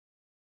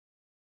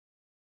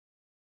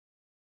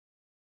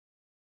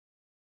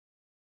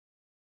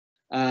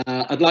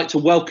I'd like to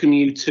welcome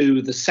you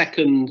to the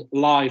second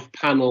live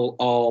panel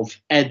of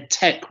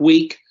EdTech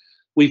Week.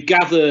 We've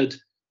gathered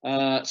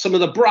some of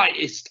the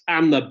brightest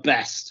and the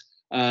best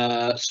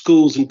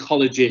schools and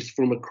colleges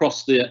from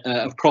across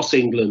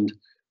England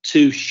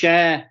to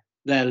share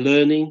their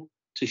learning,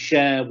 to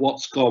share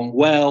what's gone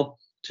well,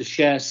 to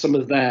share some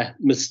of their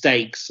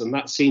mistakes. And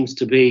that seems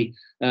to be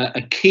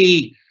a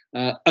key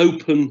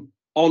open,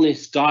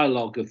 honest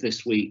dialogue of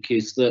this week,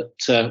 is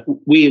that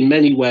we in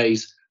many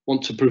ways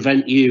want to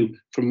prevent you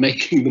from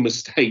making the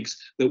mistakes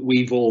that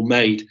we've all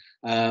made.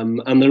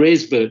 And there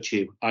is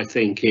virtue, I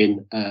think,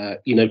 in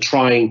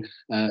trying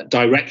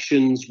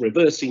directions,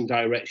 reversing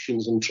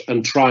directions,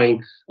 and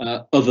trying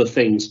other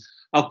things.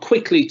 I'll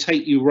quickly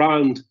take you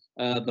round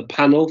the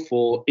panel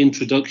for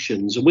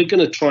introductions, and we're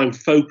going to try and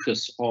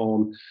focus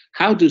on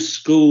how do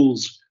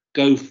schools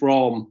go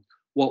from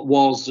what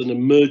was an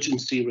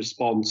emergency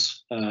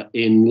response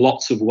in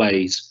lots of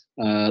ways,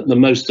 the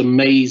most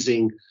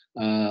amazing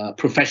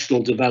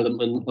professional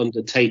development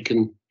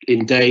undertaken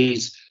in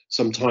days,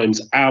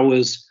 sometimes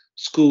hours,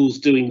 schools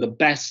doing the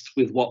best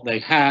with what they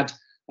had,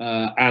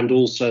 and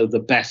also the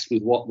best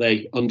with what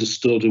they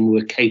understood and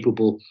were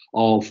capable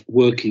of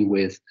working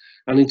with.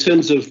 And in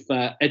terms of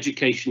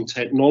education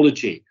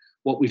technology,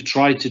 what we've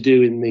tried to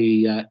do in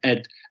the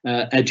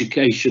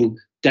Education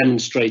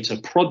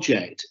Demonstrator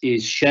project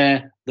is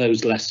share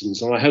those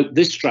lessons. And I hope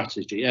this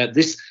strategy,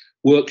 this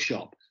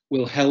workshop,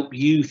 will help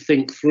you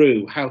think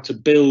through how to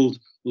build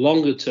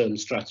longer term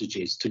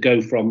strategies to go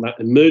from that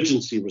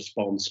emergency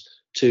response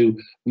to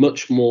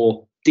much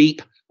more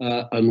deep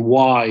and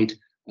wide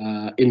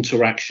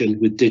interaction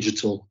with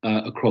digital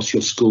across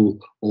your school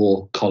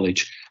or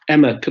college.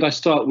 Emma, could I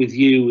start with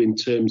you in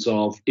terms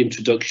of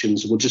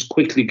introductions? We'll just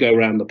quickly go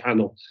around the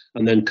panel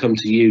and then come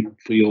to you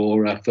for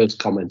your first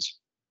comments.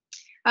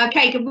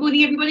 Okay, good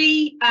morning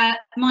everybody.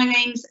 My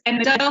name's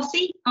Emma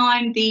Darcy.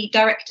 I'm the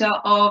Director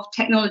of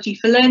Technology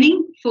for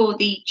Learning for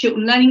the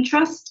Chiltern Learning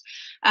Trust.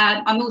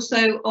 I'm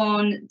also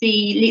on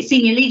the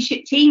senior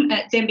leadership team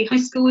at Denby High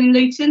School in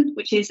Luton,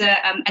 which is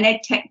an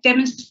Edtech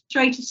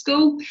Demonstrator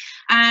school.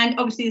 And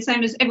obviously, the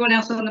same as everyone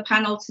else on the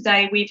panel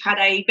today, we've had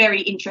a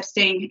very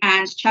interesting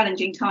and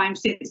challenging time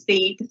since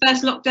the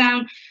first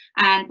lockdown,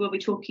 and we'll be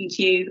talking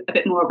to you a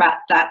bit more about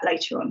that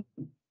later on.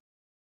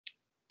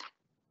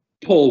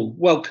 Paul,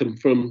 welcome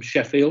from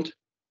Sheffield.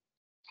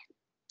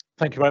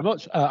 Thank you very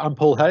much. I'm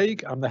Paul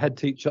Haig. I'm the head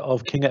teacher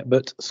of King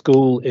Etbert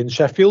School in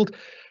Sheffield.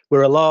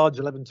 We're a large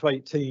 11 to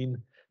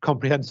 18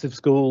 comprehensive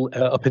school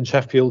up in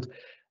Sheffield.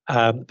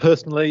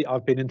 Personally,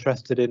 I've been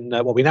interested in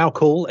what we now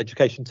call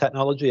education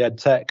technology,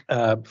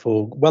 EdTech,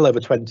 for well over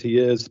 20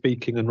 years,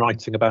 speaking and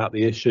writing about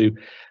the issue,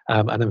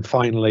 and then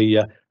finally,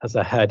 as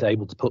a head,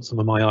 able to put some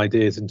of my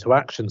ideas into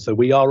action. So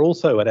we are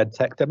also an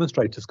EdTech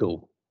Demonstrator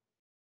School.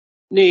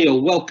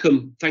 Neil,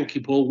 welcome. Thank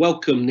you, Paul.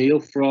 Welcome, Neil,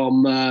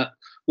 from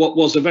what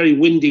was a very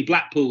windy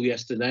Blackpool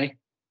yesterday.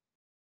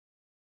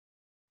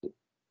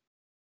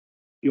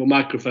 Your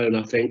microphone,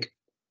 I think.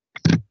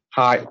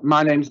 Hi,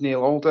 my name's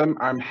Neil Oldham.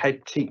 I'm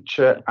head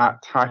teacher at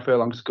High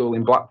Furlong School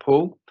in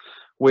Blackpool.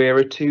 We're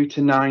a 2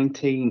 to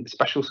 19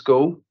 special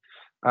school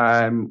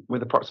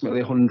with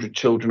approximately 100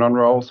 children on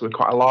roll. So we're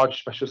quite a large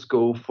special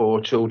school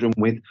for children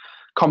with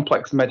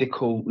complex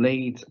medical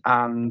needs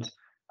and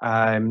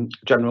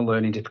general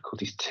learning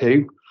difficulties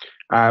too.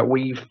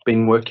 We've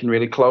been working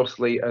really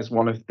closely as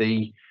one of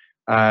the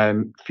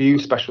few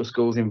special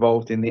schools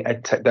involved in the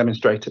Edtech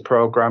Demonstrator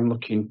Programme,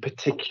 looking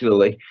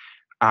particularly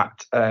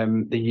at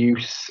the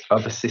use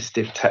of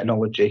assistive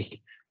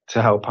technology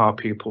to help our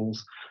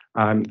pupils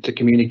to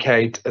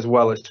communicate as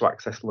well as to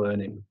access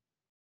learning.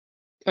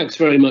 Thanks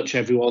very much,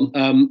 everyone.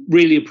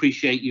 Really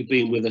appreciate you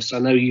being with us. I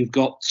know you've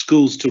got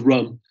schools to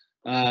run,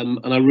 and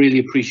I really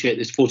appreciate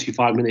this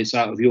 45 minutes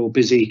out of your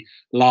busy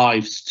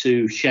lives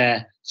to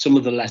share some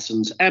of the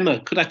lessons. Emma,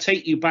 could I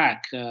take you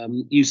back?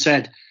 You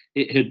said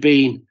it had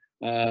been,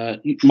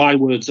 my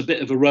words, a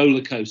bit of a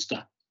roller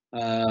coaster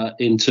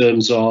in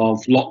terms of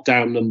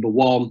lockdown number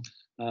 1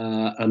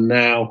 and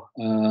now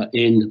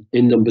in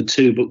number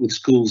 2, but with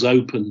schools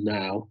open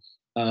now.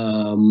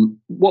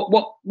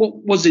 What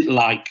was it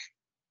like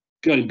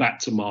going back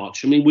to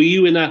March? I mean, were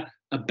you in a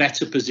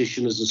better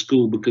position as a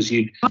school because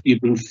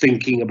you've been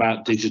thinking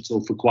about digital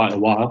for quite a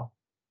while?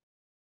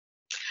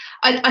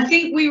 I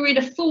think we were in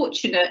a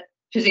fortunate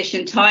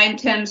position, Ty, in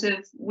terms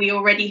of we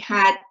already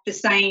had the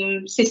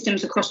same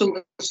systems across all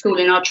the school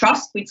in our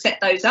trust. We'd set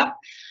those up.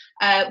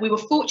 We were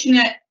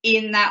fortunate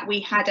in that we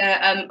had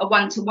a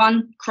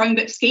one-to-one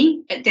Chromebook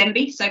scheme at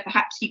Denby, so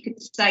perhaps you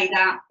could say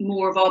that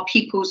more of our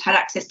pupils had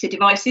access to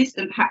devices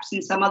than perhaps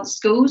in some other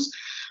schools.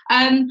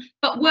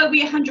 But were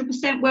we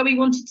 100% where we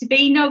wanted to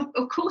be? No,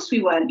 of course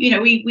we weren't. You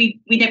know,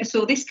 we never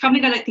saw this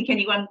coming. I don't think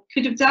anyone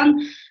could have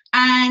done.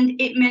 And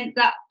it meant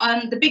that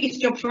the biggest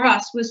job for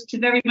us was to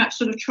very much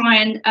sort of try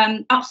and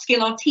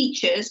upskill our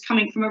teachers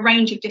coming from a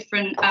range of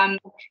different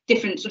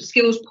sort of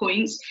skills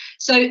points.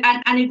 So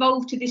and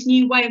evolve to this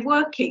new way of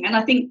working. And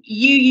I think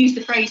you used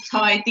the phrase,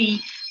 Ty, the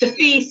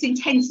fierce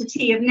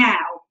intensity of now.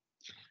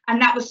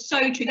 And that was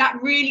so true.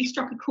 That really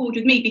struck a chord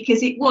with me,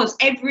 because it was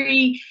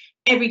every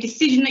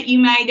decision that you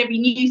made, every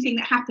new thing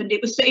that happened,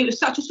 it was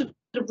such a sort of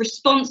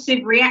responsive,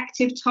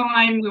 reactive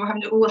time. We were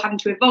all having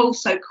to evolve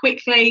so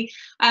quickly.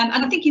 And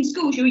I think in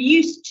schools you're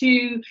used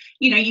to,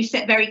 you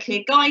set very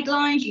clear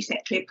guidelines, you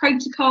set clear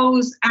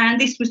protocols,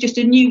 and this was just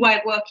a new way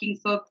of working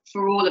for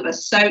all of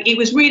us. So it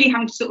was really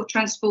having to sort of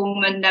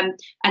transform and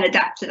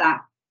adapt to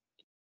that.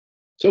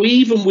 So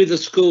even with a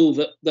school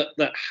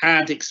that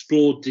had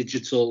explored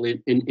digital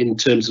in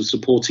terms of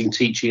supporting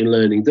teaching and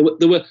learning,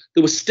 there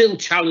were still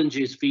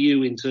challenges for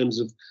you in terms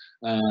of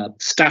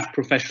staff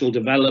professional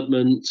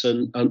development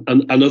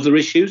and other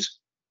issues?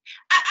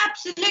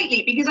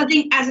 Absolutely, because I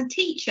think as a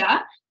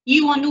teacher,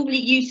 you are normally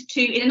used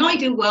to, in an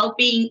ideal world,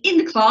 being in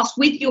the class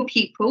with your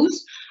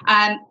pupils,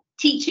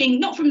 teaching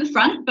not from the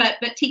front, but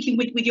teaching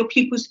with your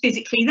pupils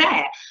physically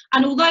there.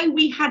 And although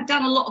we had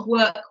done a lot of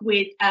work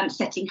with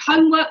setting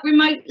homework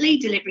remotely,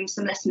 delivering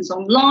some lessons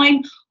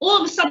online, all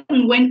of a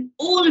sudden when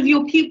all of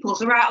your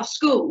pupils are out of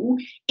school,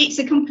 it's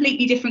a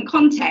completely different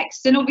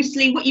context. And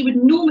obviously what you would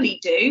normally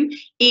do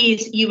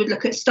is you would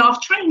look at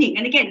staff training.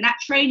 And again, that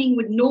training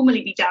would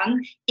normally be done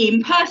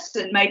in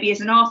person, maybe as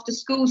an after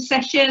school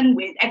session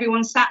with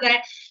everyone sat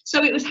there.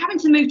 So it was having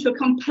to move to a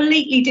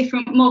completely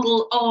different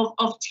model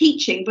of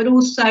teaching, but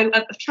also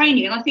of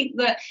training. And I think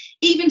that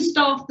even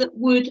staff that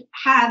would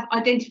have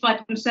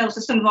identified themselves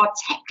as some of our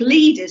tech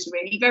leaders,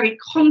 really very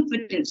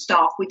confident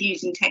staff with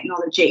using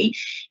technology,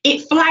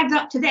 it flagged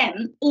up to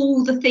them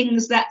all the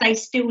things that they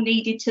still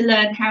needed to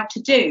learn how to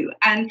do.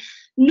 And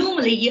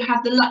normally you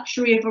have the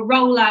luxury of a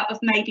rollout of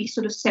maybe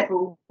sort of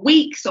several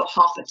weeks or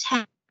half a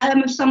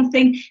term of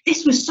something.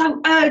 This was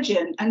so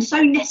urgent and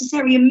so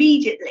necessary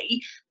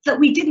immediately that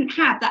we didn't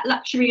have that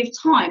luxury of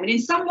time. And in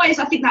some ways,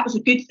 I think that was a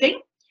good thing,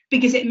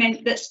 because it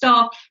meant that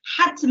staff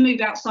had to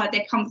move outside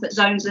their comfort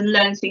zones and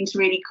learn things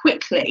really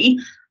quickly.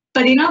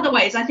 But in other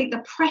ways, I think the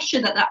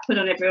pressure that put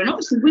on everyone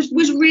obviously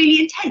was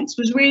really intense,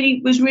 was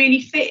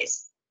really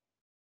fierce.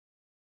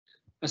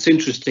 That's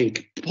interesting.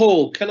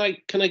 Paul, can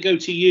I go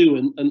to you?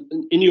 And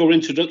in your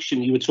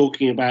introduction, you were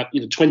talking about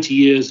 20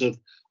 years of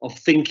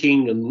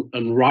thinking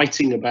and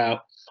writing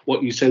about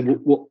what you said.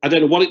 I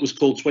don't know what it was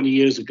called 20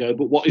 years ago,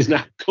 but what is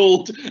now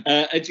called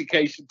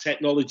education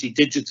technology,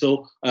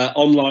 digital,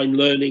 online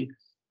learning.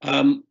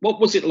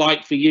 What was it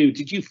like for you?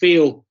 Did you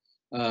feel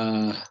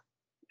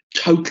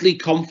totally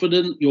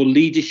confident? Your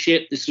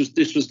leadership, this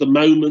was the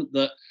moment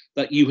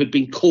that you had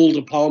been called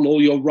upon,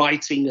 all your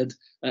writing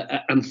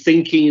and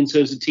thinking in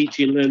terms of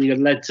teaching and learning had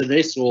led to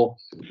this, or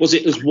was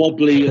it as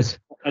wobbly as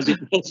it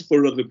was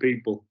for other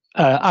people?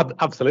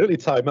 Absolutely,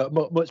 Ty.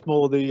 Much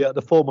more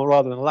the former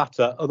rather than the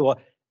latter. Otherwise,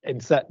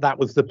 that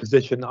was the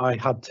position I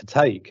had to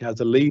take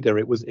as a leader.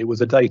 It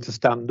was a day to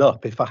stand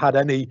up. If I had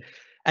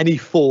any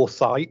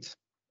foresight,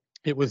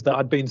 it was that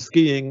I'd been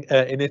skiing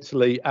in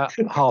Italy at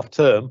half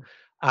term,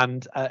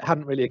 and it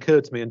hadn't really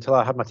occurred to me until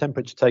I had my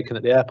temperature taken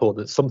at the airport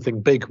that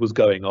something big was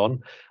going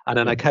on. And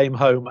then I came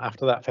home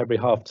after that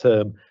February half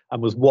term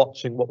and was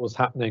watching what was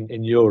happening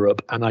in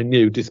Europe, and I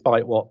knew,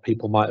 despite what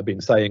people might have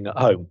been saying at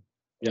home,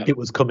 it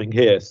was coming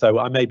here. So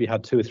I maybe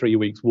had 2 or 3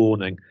 weeks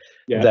warning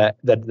that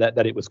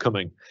it was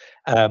coming.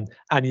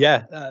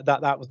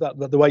 That was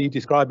the way you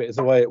describe it is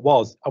the way it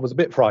was. I was a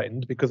bit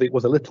frightened because it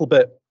was a little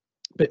bit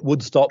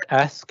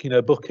Woodstock-esque,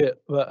 book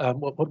it,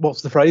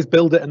 what's the phrase,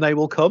 build it and they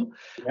will come.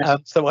 Yes.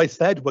 So I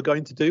said, we're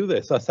going to do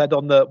this. I said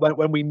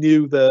when we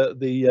knew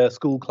the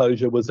school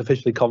closure was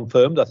officially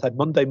confirmed, I said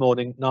Monday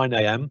morning 9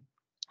 a.m.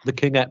 the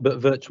King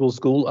Edtech Virtual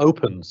School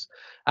opens,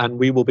 and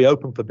we will be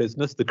open for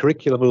business. The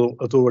curriculum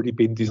has already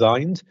been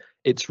designed.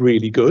 It's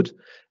really good.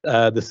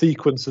 The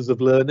sequences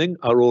of learning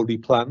are already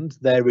planned.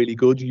 They're really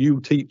good.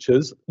 You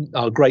teachers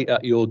are great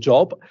at your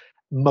job.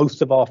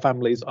 Most of our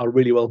families are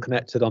really well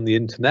connected on the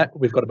internet.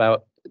 We've got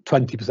about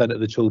 20% of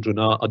the children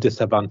are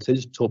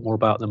disadvantaged. Talk more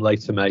about them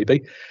later,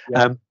 maybe.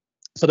 Yeah.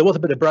 So there was a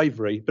bit of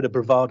bravery, a bit of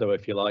bravado,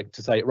 if you like,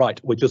 to say, right,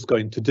 we're just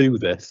going to do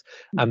this.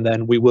 And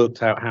then we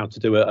worked out how to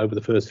do it over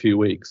the first few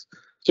weeks.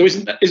 So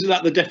isn't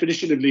that the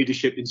definition of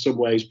leadership in some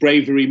ways?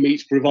 Bravery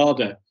meets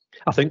bravado.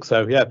 I think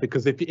so, yeah,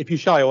 because if you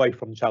shy away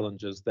from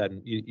challenges,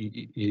 then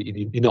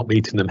you're not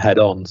meeting them head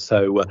on.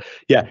 So,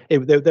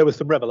 there were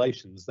some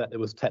revelations that there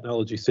was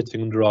technology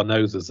sitting under our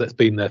noses that's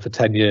been there for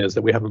 10 years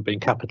that we haven't been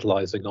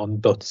capitalising on.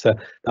 But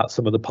that's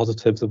some of the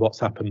positives of what's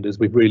happened, is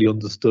we've really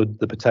understood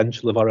the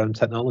potential of our own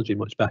technology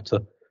much better.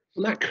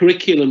 And that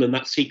curriculum and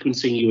that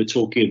sequencing you were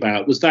talking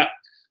about,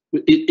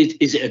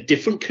 is it a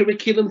different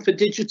curriculum for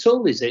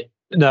digital? Is it?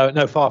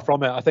 No, far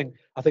from it. I think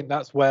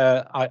that's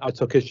where I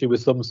took issue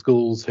with some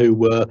schools who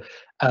were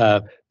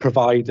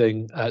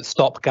providing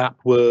stopgap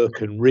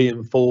work and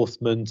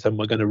reinforcement, and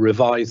we're going to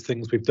revise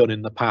things we've done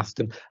in the past.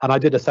 And I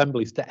did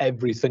assemblies to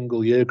every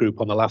single year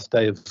group on the last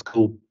day of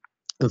school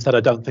and said,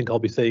 I don't think I'll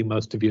be seeing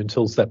most of you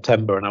until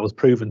September. And I was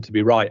proven to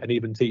be right. And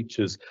even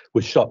teachers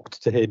were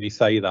shocked to hear me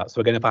say that.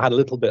 So again, if I had a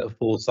little bit of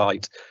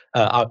foresight,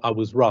 I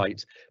was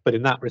right. But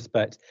in that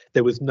respect,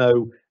 there was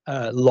no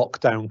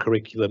lockdown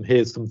curriculum.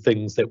 Here's some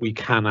things that we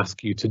can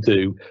ask you to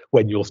do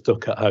when you're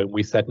stuck at home.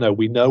 We said, no,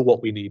 we know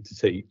what we need to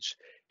teach.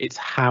 It's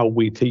how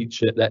we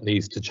teach it that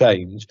needs to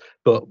change,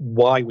 but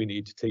why we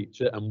need to teach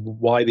it and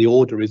why the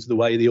order is the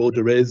way the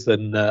order is,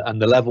 and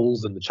the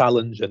levels and the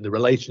challenge and the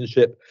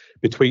relationship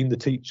between the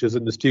teachers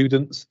and the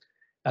students,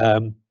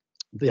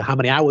 how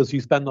many hours you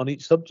spend on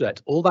each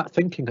subject, all that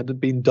thinking had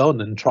been done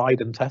and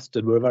tried and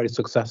tested. We're a very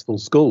successful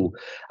school,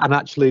 and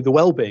actually the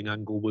well-being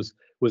angle was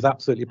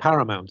absolutely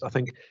paramount. I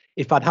think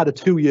if I'd had a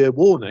 2-year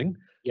warning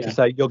to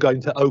say you're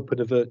going to open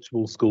a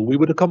virtual school, we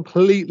would have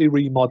completely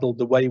remodeled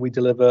the way we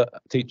deliver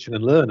teaching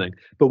and learning.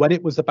 But when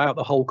it was about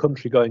the whole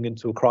country going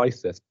into a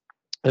crisis,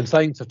 and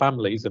saying to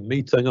families and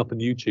me turning up on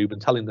YouTube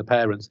and telling the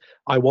parents,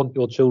 I want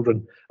your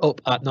children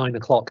up at 9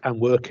 o'clock and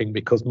working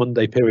because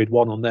Monday period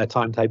 1 on their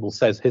timetable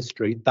says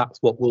history,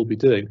 that's what we'll be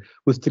doing,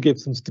 was to give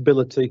some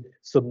stability,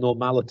 some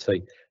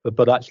normality.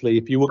 But actually,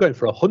 if you were going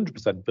for a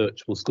 100%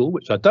 virtual school,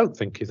 which I don't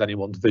think is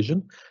anyone's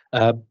vision,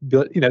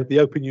 but, you know, the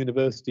Open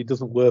University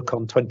doesn't work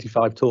on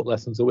 25 taught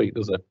lessons a week,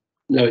 does it?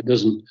 No, it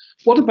doesn't.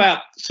 What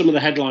about some of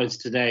the headlines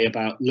today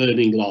about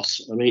learning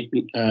loss? I mean,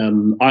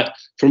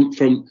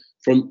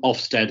 from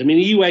Ofsted. I mean,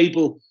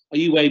 are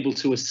you able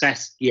to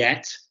assess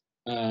yet?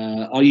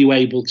 Are you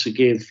able to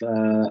give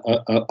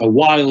a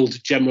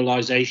wild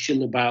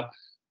generalisation about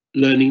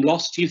learning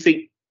loss? Do you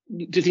think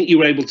you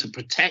were able to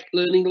protect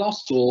learning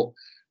loss or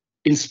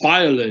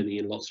inspire learning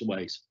in lots of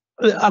ways?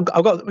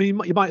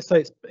 You might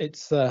say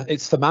it's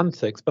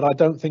semantics, but I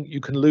don't think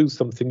you can lose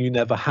something you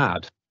never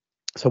had.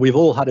 So we've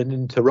all had an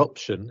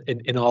interruption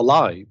in our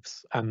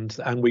lives, and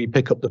we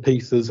pick up the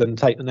pieces and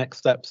take the next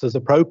steps as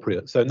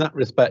appropriate. So in that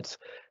respect,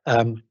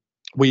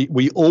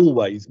 we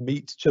always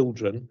meet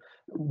children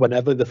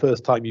whenever the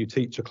first time you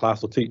teach a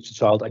class or teach a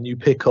child, and you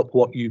pick up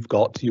what you've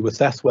got, you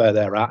assess where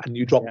they're at, and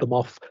you drop them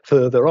off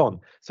further on.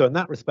 So in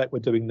that respect, we're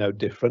doing no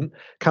different.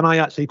 Can I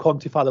actually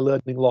quantify the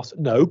learning loss?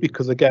 No,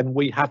 because again,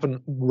 we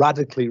haven't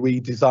radically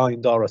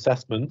redesigned our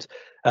assessment.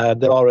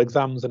 There are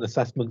exams and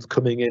assessments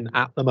coming in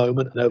at the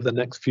moment and over the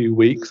next few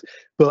weeks,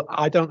 but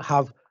I don't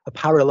have a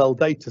parallel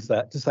data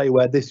set to say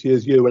where this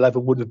year's Year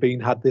 11 would have been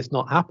had this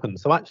not happened.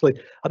 So actually,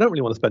 I don't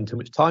really want to spend too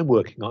much time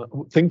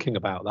thinking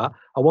about that.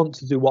 I want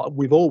to do what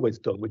we've always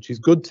done, which is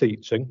good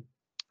teaching,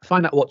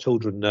 find out what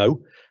children know,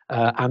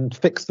 and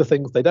fix the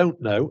things they don't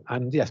know.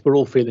 And yes, we're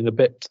all feeling a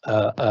bit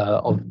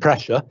of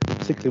pressure,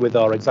 particularly with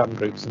our exam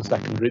groups in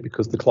secondary,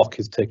 because the clock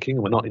is ticking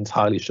and we're not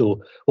entirely sure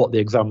what the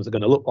exams are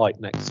going to look like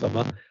next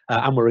summer.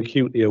 And we're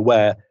acutely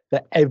aware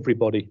that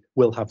everybody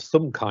will have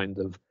some kind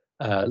of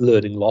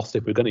learning loss,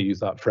 if we're going to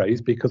use that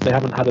phrase, because they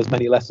haven't had as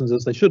many lessons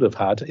as they should have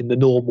had in the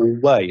normal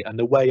way. And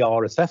the way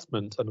our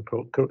assessment and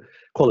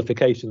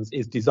qualifications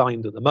is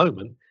designed at the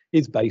moment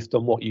is based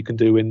on what you can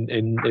do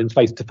in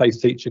face-to-face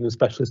teaching and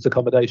specialist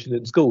accommodation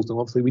in schools. And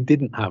obviously we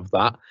didn't have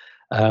that,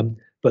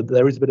 but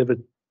there is a bit of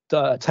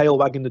a tail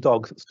wagging the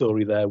dog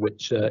story there,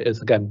 which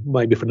is, again,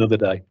 maybe for another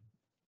day,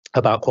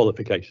 about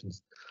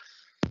qualifications.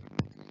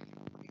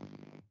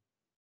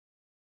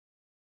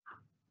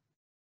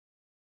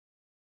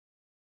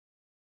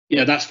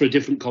 Yeah, that's for a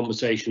different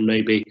conversation,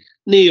 maybe.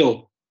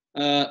 Neil,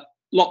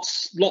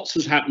 lots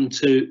has happened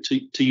to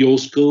your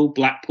school,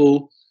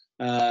 Blackpool,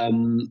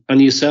 and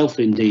yourself,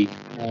 indeed.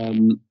 I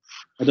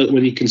don't know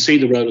whether you can see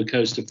the roller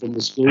coaster from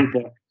the school,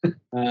 but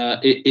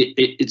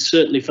it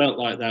certainly felt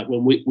like that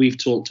when we've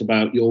talked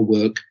about your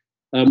work.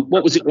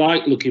 What was it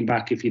like looking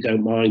back, if you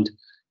don't mind,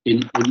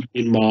 in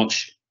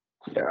March?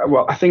 Yeah,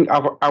 well, I think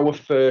our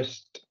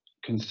first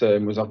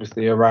concern was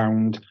obviously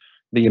around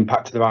the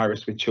impact of the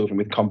virus with children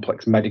with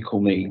complex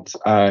medical needs.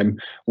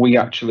 We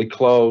actually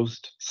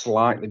closed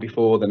slightly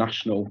before the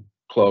national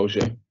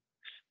closure,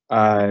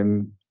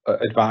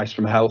 advice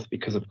from health,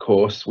 because of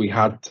course we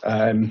had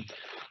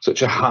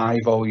such a high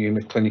volume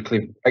of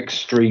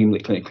extremely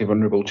clinically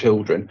vulnerable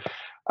children.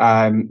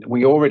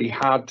 We already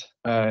had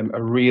a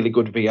really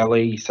good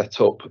VLE set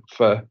up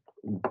for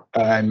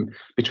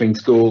between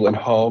school and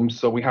home,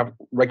 so we have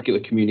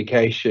regular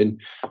communication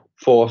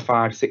 4,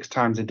 5, 6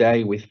 times a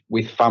day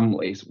with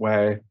families,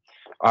 where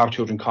our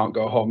children can't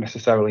go home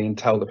necessarily and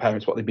tell the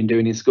parents what they've been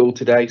doing in school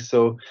today.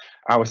 So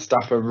our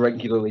staff are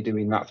regularly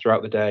doing that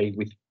throughout the day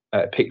with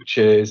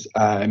pictures,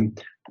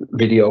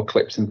 video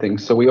clips and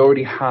things. So we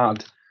already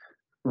had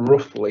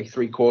roughly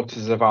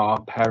 3/4 of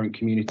our parent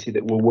community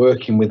that were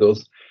working with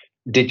us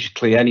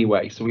digitally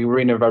anyway, so we were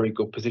in a very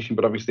good position.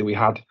 But obviously we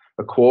had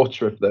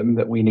 1/4 of them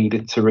that we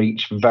needed to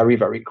reach very,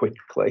 very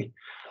quickly.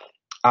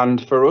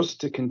 And for us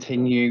to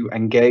continue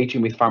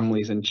engaging with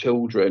families and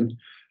children,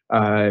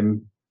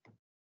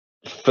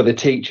 for the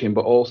teaching,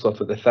 but also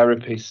for the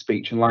therapies,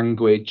 speech and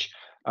language,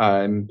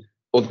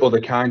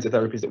 other kinds of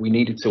therapies that we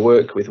needed to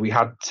work with, we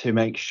had to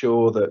make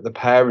sure that the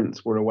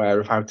parents were aware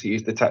of how to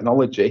use the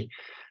technology,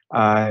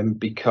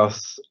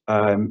 because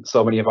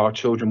so many of our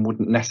children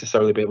wouldn't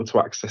necessarily be able to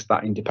access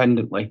that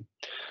independently.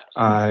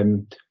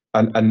 And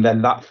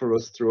then that for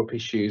us threw up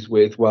issues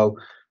with, well,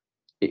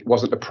 it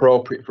wasn't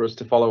appropriate for us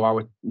to follow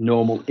our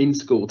normal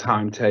in-school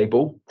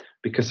timetable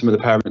because some of the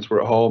parents were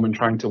at home and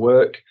trying to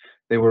work.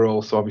 They were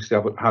also obviously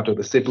had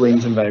other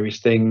siblings and various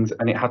things,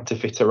 and it had to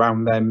fit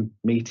around them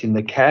meeting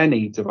the care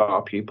needs of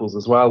our pupils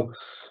as well.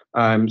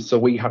 So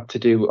we had to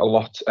do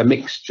a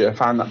mixture,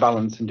 find that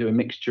balance and do a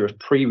mixture of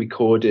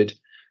pre-recorded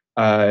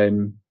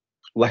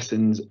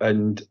lessons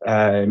and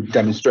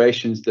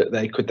demonstrations that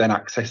they could then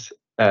access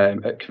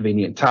at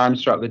convenient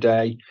times throughout the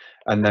day,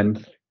 and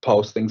then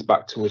post things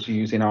back to us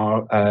using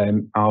our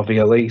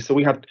VLE. So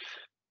we had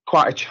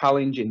quite a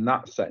challenge in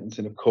that sense.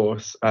 And of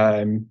course,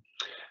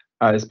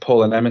 as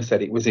Paul and Emma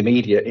said, it was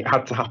immediate. It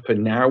had to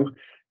happen now.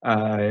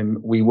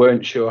 We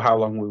weren't sure how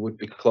long we would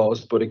be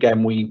closed, but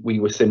again, we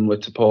were similar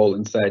to Paul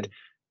and said,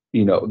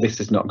 you know, this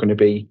is not going to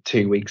be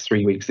 2 weeks,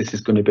 3 weeks. This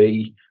is going to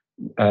be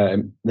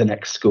the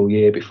next school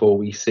year before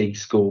we see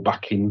school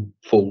back in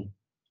full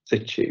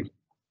situ.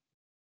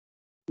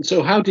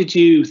 So how did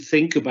you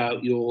think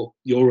about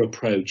your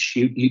approach?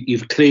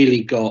 You've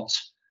clearly got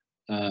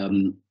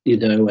you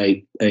know,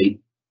 a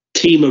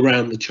team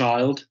around the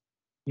child.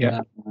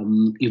 Yeah.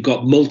 You've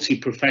got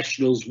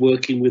multi-professionals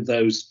working with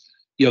those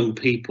young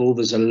people.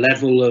 There's a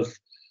level of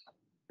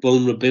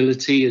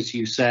vulnerability, as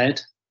you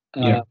said.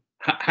 Yeah.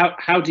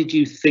 How did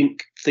you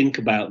think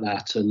about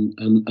that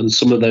and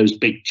some of those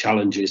big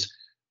challenges?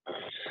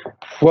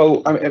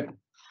 Well, I mean,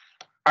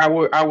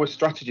 our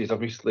strategies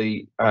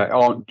obviously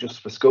aren't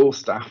just for school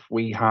staff.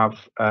 We have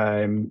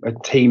a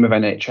team of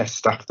NHS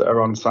staff that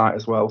are on site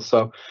as well.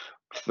 So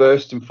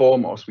first and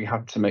foremost, we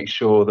had to make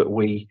sure that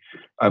we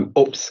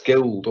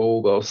upskilled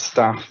all those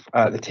staff.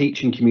 The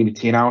teaching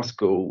community in our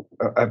school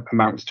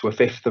amounts to a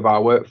fifth of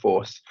our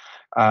workforce.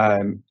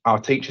 Our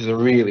teachers are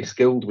really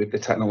skilled with the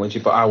technology,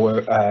 but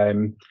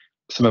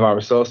some of our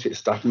associate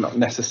staff not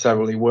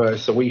necessarily were.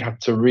 So we had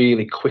to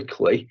really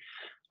quickly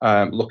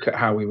look at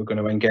how we were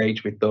going to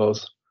engage with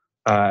those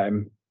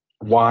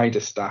wider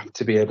staff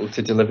to be able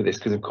to deliver this,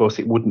 because of course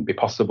it wouldn't be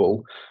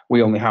possible.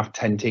 We only have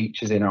 10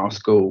 teachers in our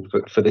school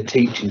for the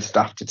teaching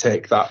staff to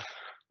take that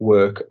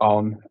work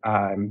on.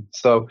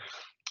 So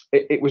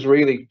it was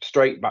really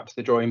straight back to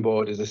the drawing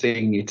board as a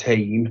senior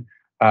team,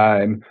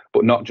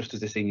 but not just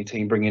as a senior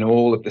team, bringing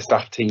all of the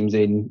staff teams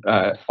in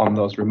on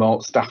those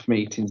remote staff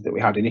meetings that we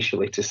had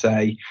initially to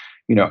say,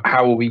 you know,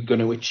 how are we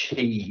going to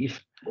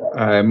achieve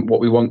what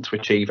we want to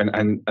achieve,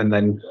 and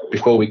then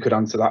before we could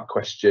answer that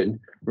question,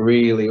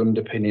 really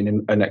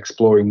underpinning and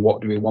exploring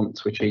what do we want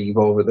to achieve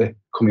over the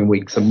coming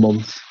weeks and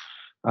months.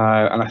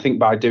 And I think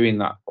by doing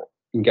that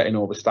and getting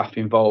all the staff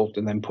involved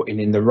and then putting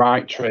in the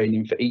right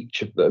training for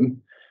each of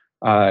them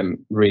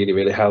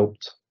really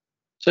helped.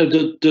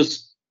 So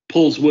does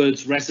Paul's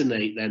words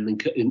resonate then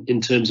in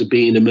terms of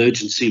being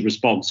emergency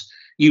response?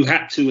 You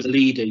had to, as a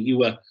leader, you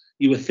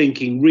were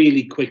thinking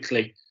really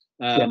quickly.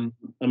 Yeah.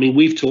 I mean,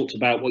 we've talked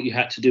about what you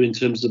had to do in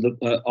terms of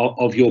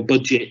of your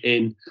budget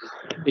in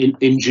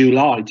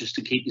July just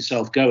to keep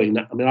yourself going.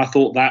 I mean, I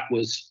thought that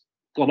was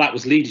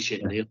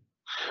leadership, Neil.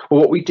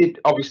 Well, what we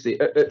did,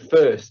 obviously, at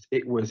first,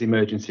 it was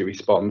emergency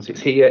response. It's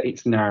here,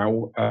 it's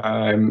now.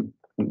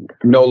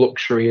 No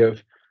luxury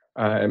of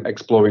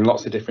exploring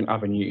lots of different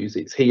avenues.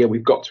 It's here,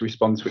 we've got to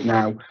respond to it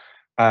now.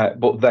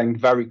 But then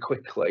very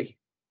quickly,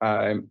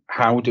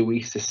 how do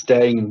we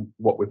sustain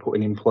what we're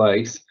putting in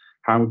place?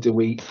 How do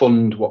we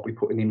fund what we're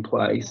putting in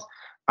place?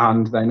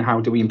 And then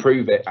how do we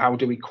improve it? How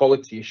do we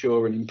quality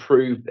assure and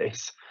improve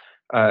this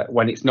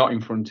when it's not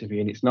in front of you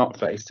and it's not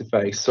face to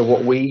face? So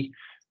what we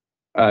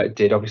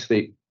did,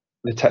 obviously,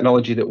 the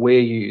technology that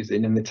we're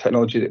using and the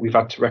technology that we've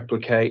had to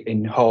replicate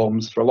in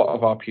homes for a lot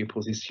of our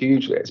pupils is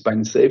hugely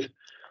expensive.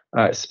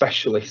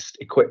 Specialist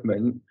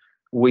equipment.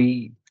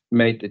 We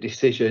made the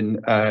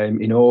decision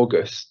in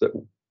August that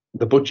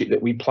the budget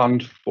that we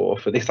planned for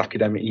this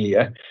academic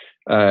year,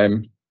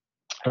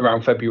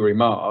 around February,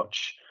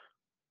 March,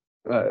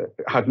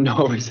 had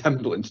no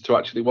resemblance to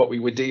actually what we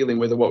were dealing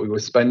with or what we were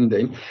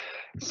spending.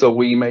 So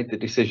we made the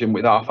decision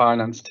with our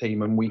finance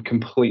team and we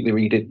completely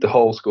redid the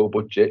whole school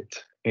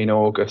budget in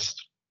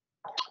August,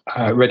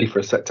 ready for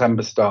a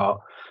September start,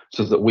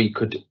 so that we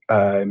could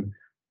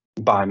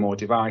buy more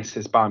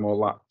devices, buy more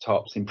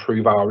laptops,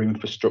 improve our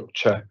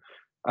infrastructure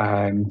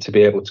to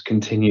be able to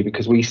continue,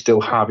 because we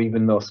still have,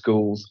 even though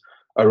schools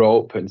are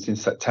open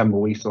since September,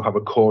 we still have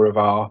a core of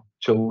our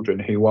children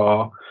who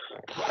are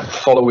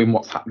following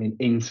what's happening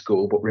in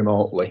school but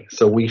remotely.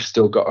 So we've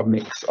still got a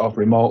mix of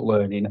remote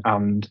learning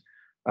and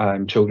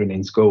children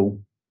in school.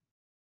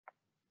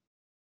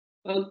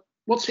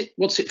 What's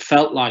it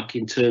felt like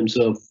in terms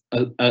of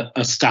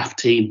a staff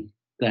team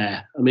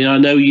there? I mean, I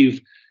know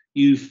you've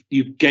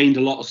gained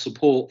a lot of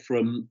support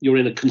from, you're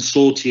in a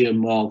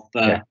consortium of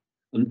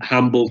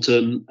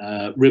Hambleton,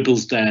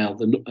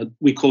 Ribblesdale,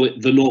 we call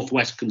it the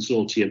Northwest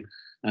Consortium,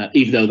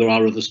 even though there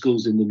are other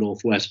schools in the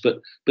Northwest,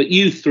 but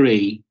you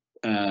three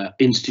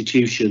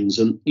institutions,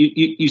 and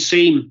you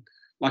seem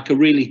like a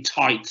really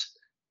tight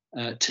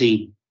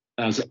team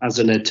as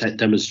an EdTech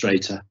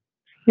demonstrator.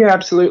 Yeah,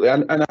 absolutely,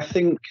 and I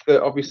think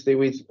that obviously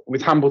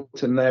with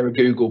Hambleton, they're a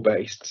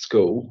Google-based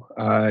school,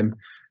 and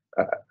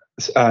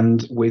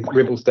with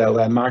Ribblesdale,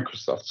 they're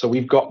Microsoft. So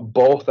we've got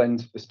both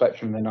ends of the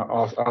spectrum, and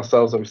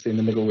ourselves obviously in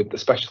the middle with the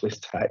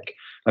specialist tech,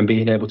 and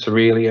being able to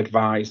really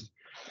advise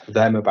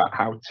them about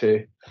how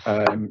to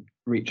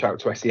reach out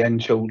to SEN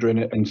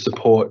children and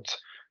support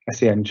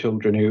SEN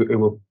children who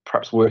were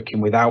perhaps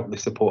working without the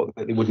support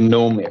that they would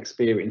normally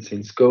experience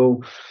in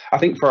school. I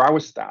think for our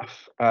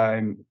staff,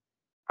 and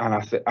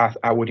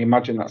I would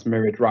imagine that's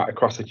mirrored right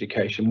across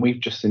education, we've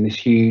just seen this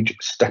huge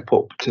step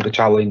up to the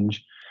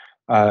challenge.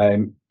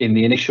 In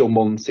the initial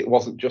months, it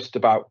wasn't just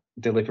about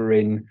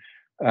delivering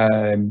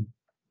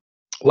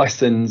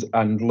lessons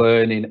and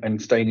learning and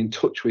staying in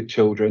touch with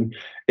children.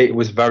 It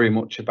was very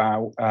much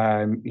about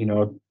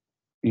everyone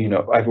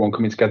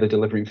coming together,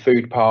 delivering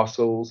food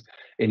parcels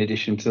in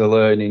addition to the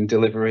learning,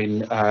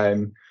 delivering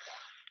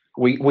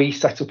we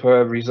set up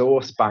a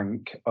resource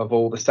bank of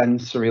all the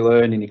sensory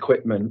learning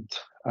equipment.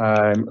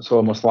 It's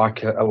almost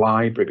like a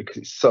library because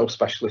it's so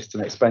specialist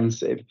and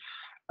expensive.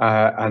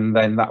 And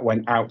then that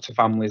went out to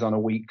families on a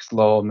week's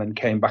law, and then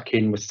came back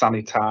in, was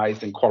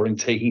sanitised and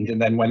quarantined,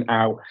 and then went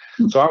out.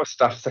 So our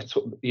staff set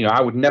up,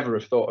 I would never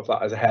have thought of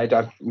that as a head.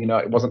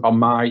 It wasn't on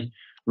my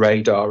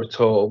radar at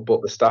all,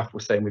 but the staff were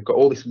saying, we've got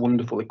all this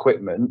wonderful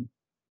equipment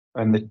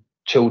and the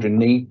children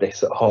need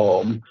this at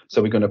home,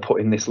 so we're going to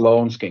put in this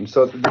loan scheme.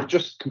 So they've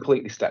just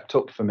completely stepped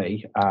up for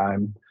me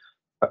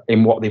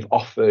in what they've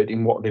offered,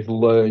 in what they've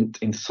learnt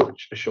in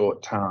such a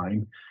short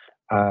time.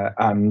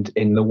 And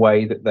in the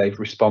way that they've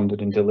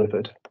responded and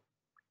delivered.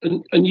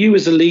 And you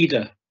as a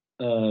leader,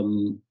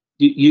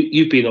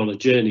 you've been on a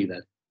journey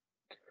then.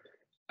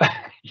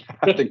 Yeah,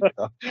 I think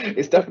so.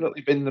 It's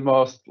definitely been the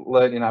most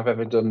learning I've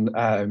ever done.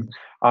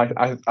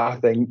 I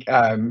think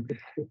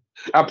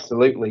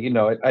absolutely,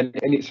 and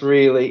it's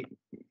really,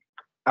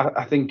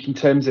 I think in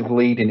terms of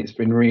leading, it's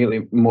been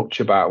really much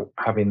about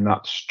having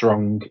that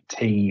strong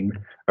team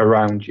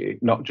around you,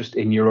 not just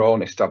in your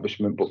own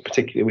establishment, but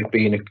particularly with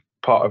being a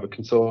part of a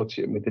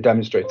consortium with the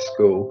demonstrator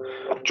school,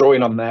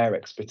 drawing on their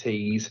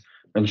expertise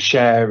and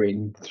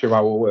sharing through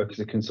our work as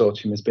a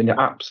consortium has been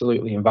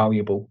absolutely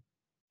invaluable.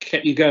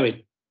 Kept you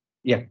going?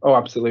 Yeah, oh,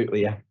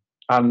 absolutely, yeah.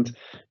 And,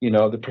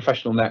 the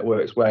professional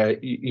networks where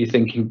you're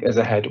thinking as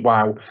a head,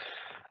 wow,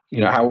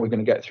 how are we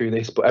going to get through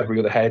this? But every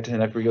other head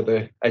and every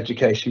other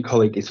education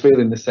colleague is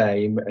feeling the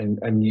same,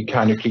 and you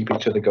kind of keep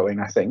each other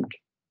going, I think.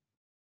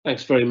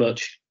 Thanks very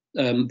much.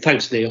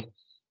 Thanks, Neil.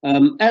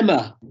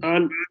 Emma,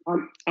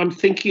 I'm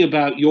thinking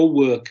about your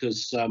work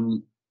as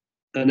an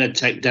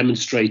Edtech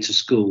Demonstrator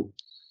school,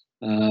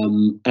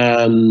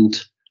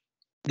 and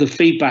the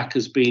feedback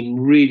has been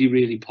really,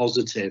 really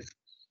positive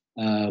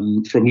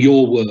from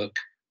your work.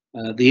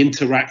 The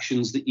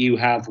interactions that you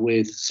have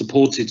with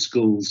supported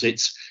schools.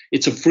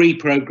 It's a free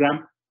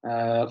programme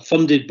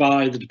funded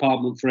by the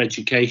Department for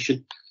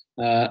Education,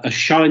 a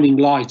shining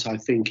light, I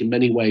think, in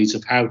many ways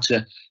of how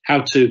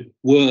to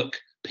work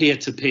peer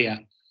to peer.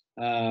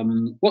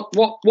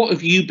 What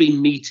have you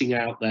been meeting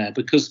out there?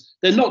 Because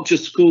they're not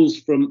just schools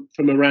from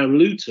around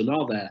Luton,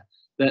 are there?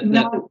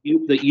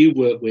 That you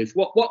work with.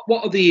 What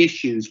are the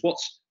issues?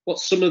 What's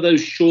some of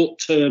those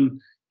short-term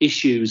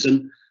issues,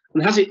 and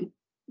has it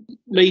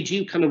made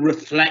you kind of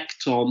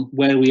reflect on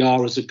where we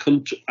are as a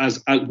country,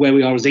 where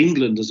we are as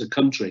England as a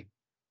country,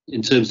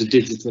 in terms of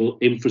digital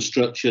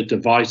infrastructure,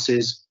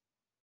 devices?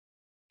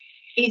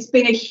 It's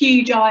been a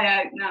huge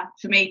eye-opener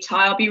for me,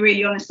 Ty. I'll be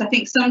really honest. I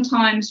think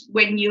sometimes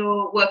when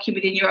you're working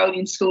within your own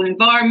in-school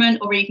environment,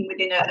 or even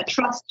within a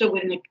trust or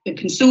within a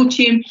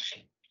consortium,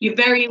 you're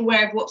very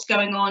aware of what's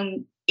going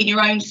on in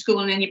your own school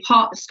and in your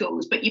partner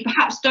schools, but you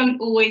perhaps don't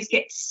always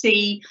get to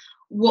see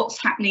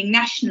what's happening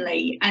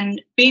nationally.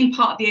 And being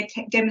part of the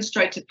Edtech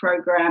Demonstrator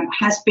Programme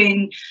has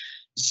been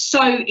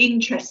so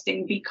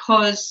interesting,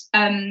 because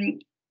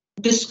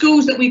the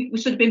schools that we've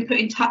sort of been put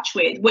in touch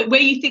with, where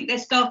you think their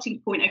starting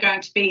point are going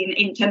to be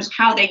in terms of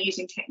how they're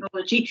using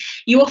technology,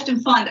 you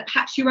often find that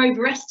perhaps you're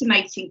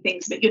overestimating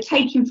things, but you're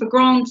taking for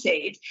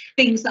granted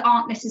things that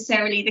aren't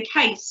necessarily the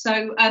case.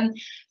 So,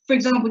 for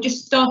example,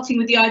 just starting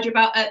with the idea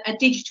about a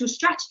digital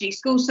strategy,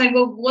 schools say,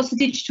 well, what's a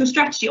digital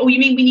strategy? Oh, you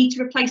mean we need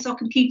to replace our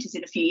computers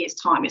in a few years'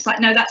 time? It's like,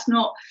 no, that's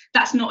not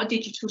a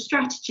digital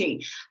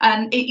strategy.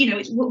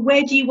 It's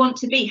where do you want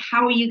to be?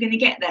 How are you going to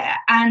get there?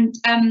 And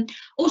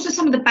also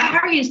some of the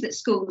barriers that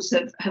schools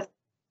have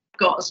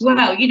got as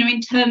well,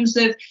 in terms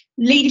of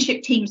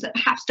leadership teams that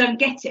perhaps don't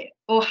get it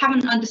or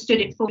haven't understood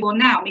it for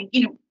now. I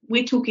mean,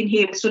 we're talking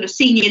here with sort of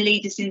senior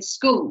leaders in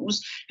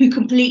schools who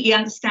completely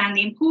understand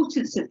the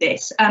importance of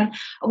this.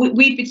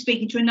 We've been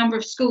speaking to a number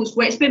of schools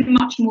where it's been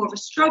much more of a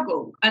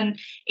struggle. And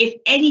if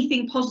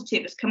anything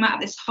positive has come out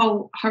of this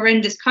whole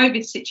horrendous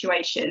COVID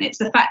situation, it's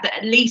the fact that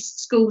at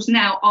least schools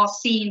now are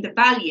seeing the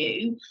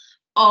value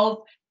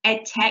of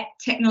EdTech,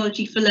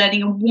 technology for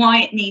learning, and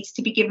why it needs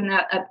to be given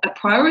a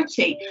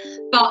priority.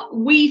 But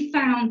we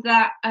found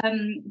that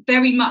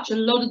very much a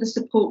lot of the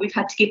support we've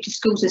had to give to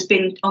schools has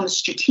been on the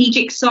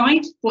strategic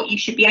side, what you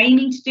should be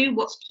aiming to do,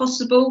 what's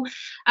possible.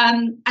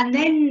 And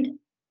then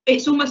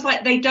it's almost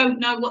like they don't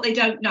know what they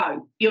don't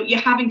know. You're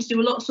having to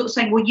do a lot of sort of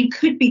saying, well, you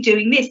could be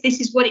doing this.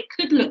 This is what it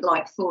could look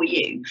like for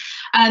you.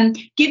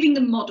 Giving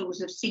them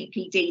models of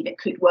CPD that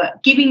could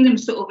work, giving them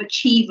sort of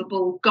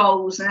achievable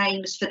goals and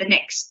aims for the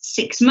next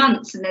 6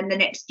 months, and then the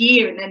next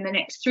year, and then the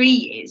next 3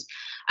 years.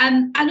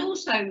 And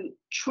also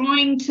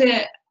trying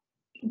to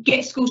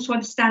get schools to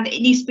understand that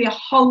it needs to be a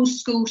whole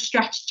school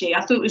strategy.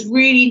 I thought it was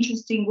really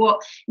interesting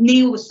what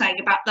Neil was saying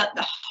about that,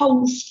 the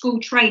whole school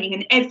training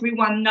and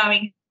everyone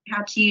knowing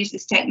how to use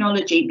this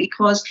technology,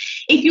 because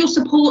if your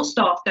support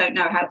staff don't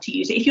know how to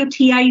use it, if your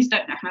TAs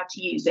don't know how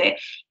to use it,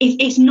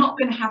 it's not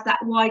going to have that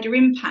wider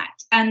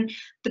impact. And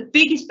the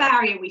biggest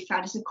barrier we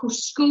found is, of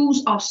course,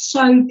 schools are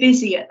so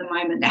busy at the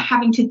moment. They're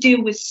having to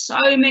deal with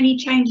so many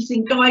changes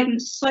in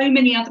guidance, so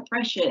many other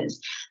pressures,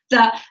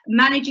 that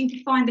managing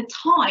to find the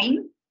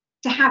time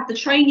to have the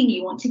training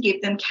you want to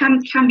give them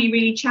can be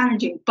really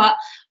challenging. But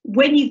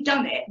when you've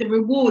done it, the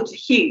rewards are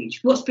huge.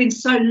 What's been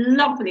so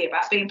lovely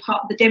about being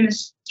part of the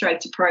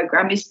Demonstrator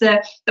Programme is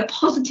the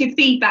positive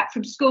feedback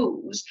from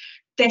schools.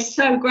 They're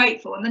so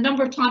grateful. And the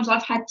number of times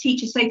I've had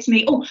teachers say to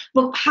me, oh,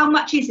 well, how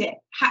much is it?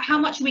 How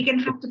much are we going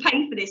to have to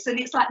pay for this? And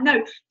it's like,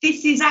 no,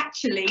 this is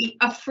actually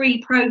a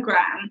free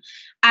programme.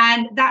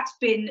 And that's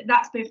been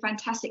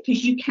fantastic,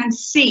 because you can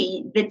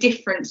see the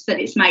difference that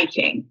it's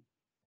making.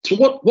 So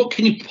what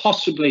can you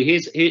possibly,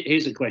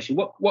 here's a question,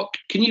 what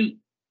can you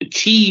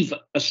achieve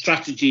a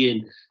strategy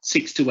in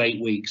 6 to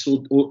 8 weeks,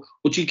 or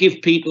do you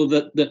give people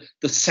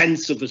the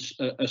sense of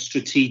a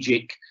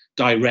strategic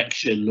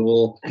direction,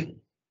 or do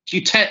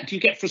you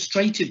get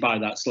frustrated by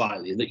that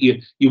slightly, that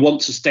you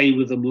want to stay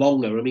with them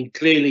longer? I mean,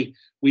 clearly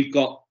we've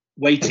got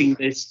waiting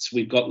lists,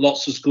 we've got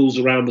lots of schools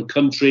around the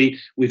country,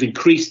 we've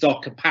increased our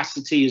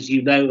capacity, as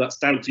you know, that's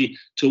down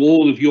to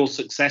all of your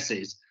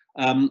successes.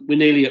 We're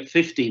nearly at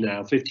 50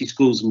 now, 50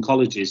 schools and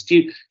colleges.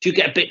 Do you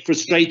get a bit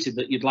frustrated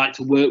that you'd like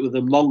to work with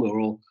them longer?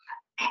 Or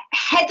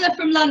Heather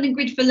from London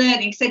Grid for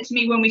Learning said to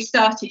me when we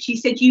started, she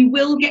said, you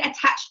will get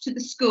attached to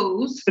the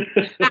schools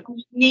and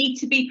you need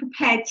to be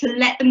prepared to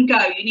let them go.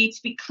 You need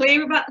to be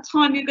clear about the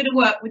time you're going to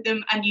work with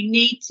them, and you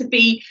need to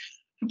be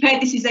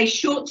prepared. This is a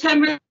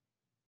short-term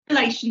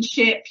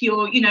relationship.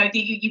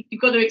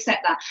 You've got to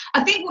accept that.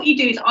 I think what you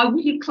do is, I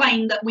wouldn't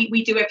claim that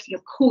we do everything.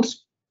 Of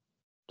course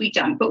we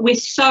don't, but we're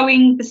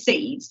sowing the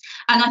seeds.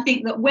 And I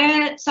think that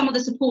where some of the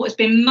support has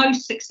been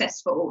most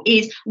successful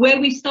is where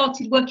we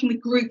started working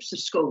with groups of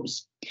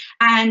schools,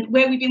 and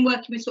where we've been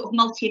working with sort of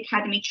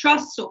multi-academy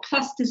trusts or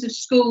clusters of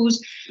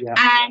schools. Yeah.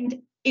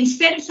 And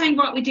instead of saying,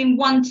 right, we're doing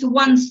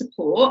one-to-one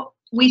support,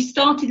 we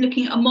started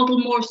looking at a model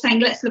more of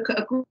saying, let's look at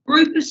a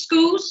group of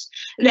schools,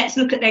 let's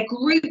look at their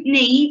group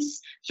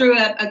needs through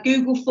a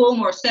Google form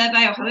or a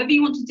survey or however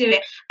you want to do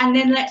it, and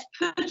then let's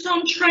put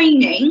on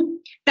training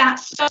that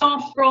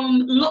staff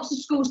from lots of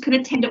schools can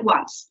attend at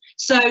once.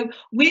 So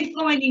we're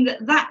finding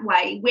that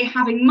way we're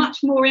having much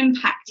more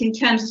impact in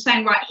terms of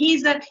saying, right,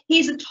 here's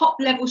a top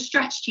level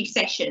strategy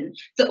session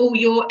that all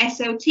your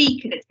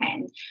SLT can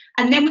attend,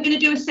 and then we're going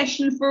to do a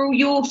session for all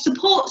your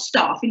support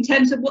staff in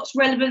terms of what's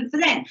relevant for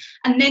them,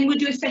 and then we'll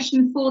do a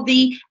session for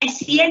the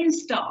SEN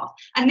staff,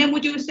 and then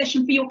we'll do a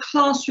session for your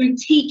classroom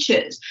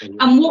teachers.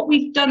 And what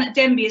we've done at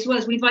Denby as well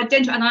is we've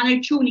identified, and I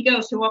know Chorley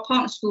Girls, who are our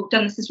partner school, have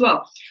done this as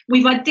well,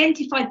 we've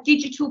identified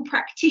digital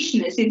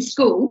practitioners in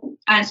school.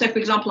 And so, for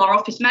example, our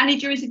office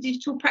manager is a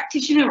digital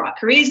practitioner, our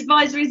careers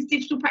advisor is a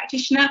digital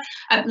practitioner,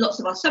 lots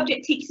of our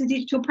subject teachers are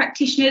digital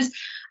practitioners.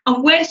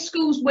 And where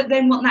schools would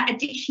then want that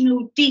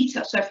additional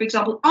detail, so for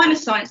example, I'm a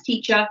science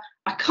teacher,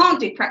 I can't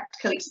do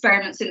practical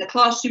experiments in the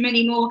classroom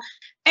anymore.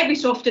 Every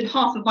so often,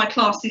 half of my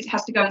classes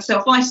has to go and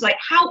self-isolate.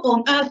 How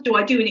on earth do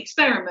I do an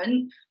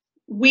experiment?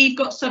 We've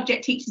got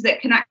subject teachers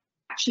that can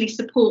actually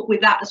support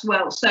with that as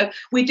well. So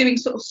we're doing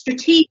sort of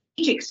strategic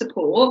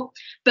support,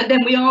 but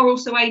then we are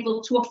also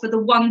able to offer the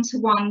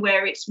one-to-one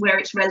where it's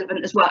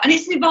relevant as well. And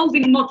it's an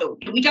evolving model.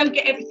 We don't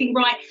get everything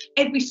right.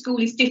 Every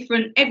school is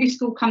different. Every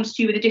school comes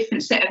to you with a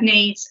different set of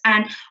needs,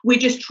 and we're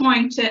just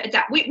trying to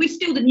adapt. We're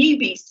still the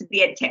newbies to the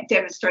Edtech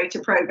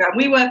Demonstrator Programme.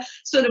 We were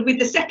sort of with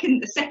the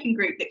second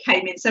group that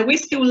came in, so we're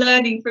still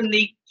learning from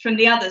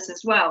the others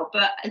as well.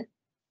 But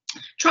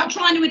trying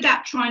to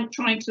adapt, trying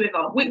to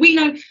evolve. We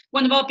know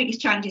one of our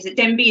biggest challenges at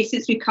Denby is,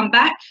 since we've come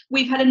back,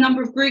 we've had a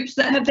number of groups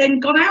that have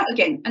then gone out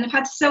again and have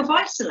had to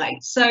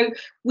self-isolate. So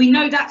we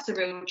know that's a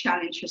real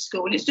challenge for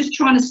school, and it's just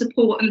trying to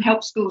support and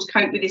help schools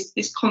cope with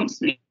this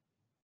constantly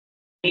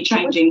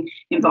changing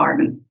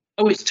environment.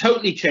 Oh, it's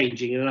totally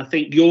changing, and I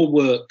think your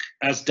work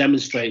as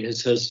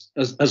demonstrators has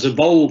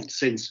evolved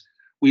since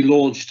we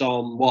launched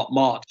on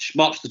March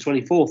the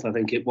 24th, I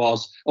think it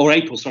was, or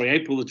April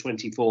the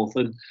 24th,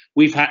 and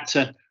we've had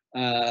to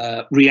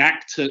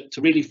react to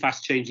really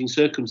fast changing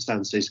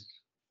circumstances.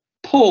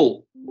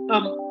 Paul,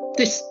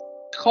 this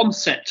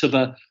concept of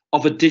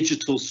a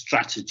digital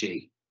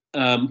strategy,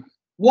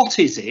 what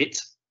is it?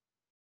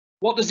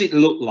 What does it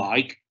look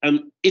like?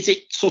 Is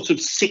it sort of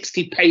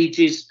 60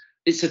 pages?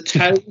 It's a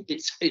tome.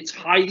 It's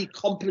highly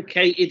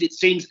complicated. It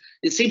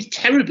seems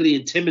terribly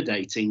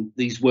intimidating,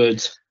 these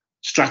words,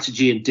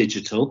 strategy and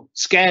digital.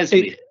 Scares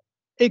me.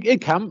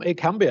 It can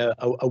be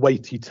a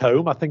weighty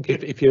tome. I think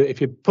if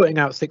you're putting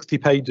out 60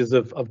 pages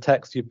of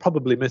text, you'd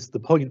probably miss the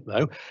point,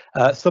 though.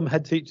 Some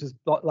head teachers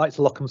like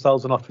to lock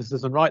themselves in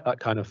offices and write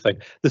that kind of thing.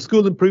 The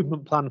school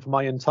improvement plan for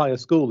my entire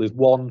school is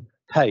 1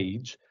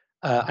 page,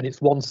 and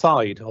it's one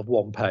side of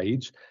 1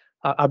 page.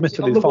 I admit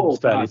the font's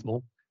fairly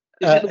small.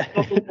 Is it the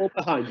model wall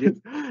behind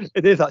you?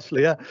 It is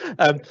actually, yeah.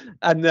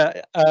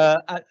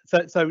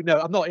 So no,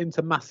 I'm not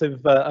into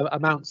massive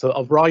amounts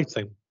of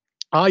writing.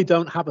 I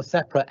don't have a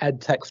separate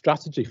EdTech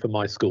strategy for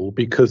my school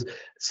because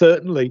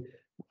certainly,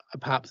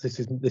 perhaps this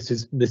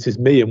is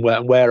me and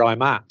where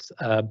I'm at.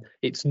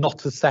 It's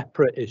not a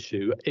separate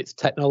issue. It's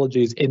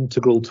technology is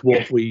integral to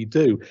what we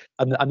do.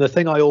 And the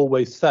thing I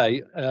always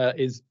say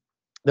is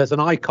there's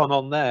an icon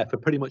on there for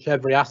pretty much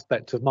every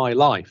aspect of my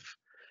life.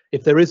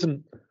 If there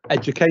isn't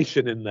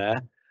education in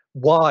there,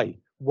 why?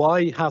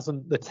 Why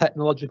hasn't the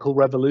technological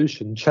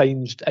revolution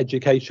changed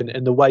education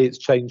in the way it's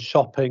changed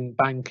shopping,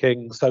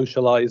 banking,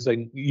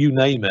 socialising, you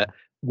name it?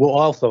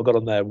 What else have I got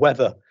on there?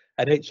 Weather,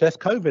 NHS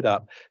COVID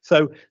app.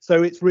 So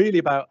it's really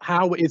about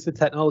how is the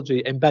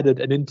technology embedded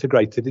and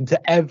integrated into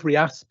every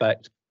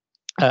aspect.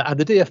 And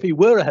the DFE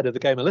were ahead of the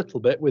game a little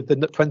bit with the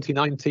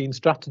 2019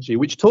 strategy,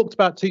 which talked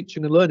about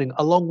teaching and learning,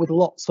 along with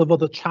lots of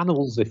other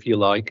channels, if you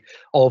like,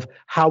 of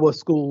how are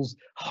schools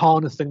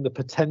harnessing the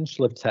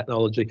potential of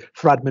technology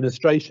for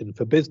administration,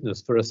 for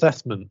business, for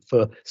assessment,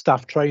 for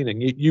staff training,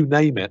 you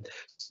name it.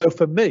 So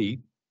for me,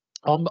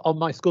 on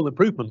my school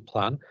improvement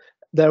plan,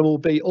 there will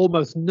be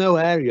almost no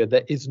area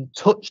that isn't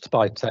touched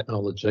by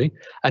technology.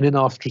 And in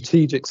our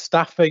strategic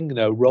staffing,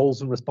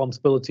 roles and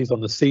responsibilities on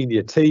the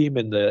senior team,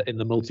 in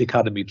the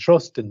multi-academy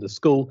trust, in the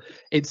school,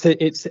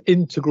 it's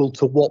integral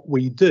to what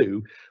we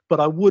do.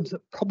 But I would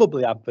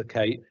probably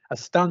advocate a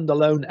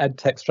standalone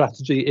EdTech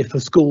strategy if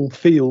a school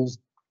feels,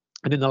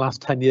 and in the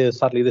last 10 years,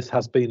 sadly, this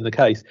has been the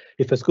case,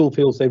 if a school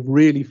feels they've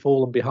really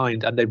fallen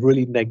behind and they've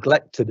really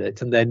neglected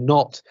it and they're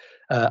not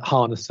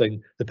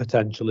harnessing the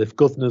potential, if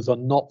governors are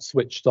not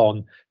switched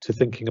on to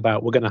thinking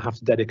about we're going to have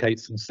to dedicate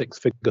some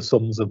six-figure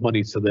sums of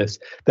money to this,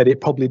 then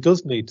it probably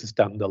does need to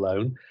stand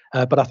alone.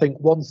 But I think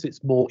once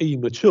it's more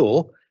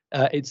immature,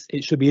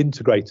 it should be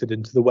integrated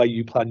into the way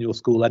you plan your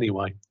school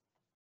anyway.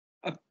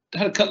 I've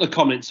had a couple of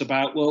comments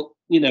about, well,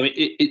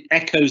 it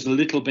echoes a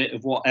little bit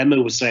of what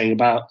Emma was saying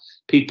about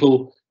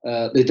people,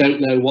 they don't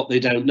know what they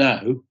don't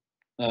know.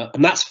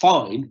 And that's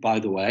fine, by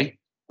the way.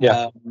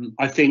 Yeah,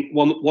 I think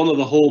one of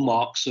the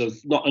hallmarks of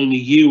not only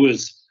you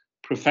as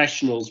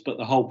professionals, but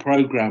the whole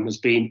programme has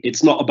been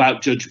it's not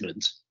about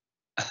judgment.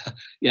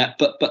 Yeah,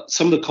 but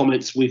some of the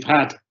comments we've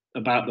had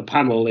about the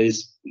panel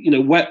is,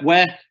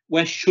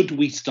 where should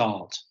we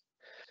start?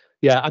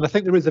 Yeah, and I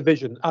think there is a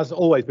vision. As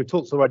always, we've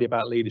talked already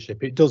about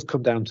leadership. It does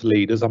come down to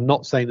leaders. I'm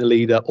not saying the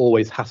leader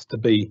always has to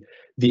be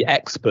the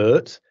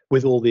expert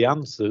with all the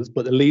answers,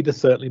 but the leader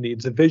certainly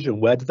needs a vision.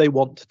 Where do they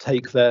want to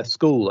take their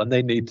school? And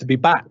they need to be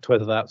backed,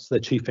 whether that's their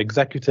chief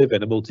executive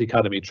in a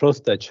multi-academy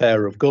trust, their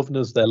chair of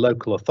governors, their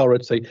local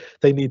authority.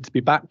 They need to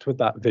be backed with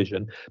that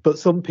vision. But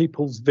some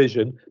people's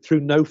vision, through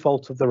no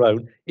fault of their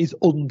own, is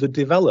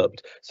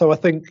underdeveloped. So I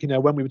think,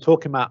 when we were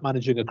talking about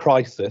managing a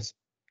crisis,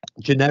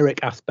 generic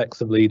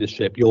aspects of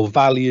leadership, your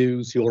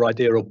values, your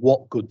idea of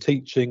what good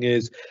teaching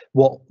is,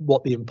 what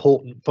the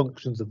important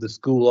functions of the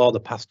school are, the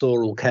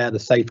pastoral care, the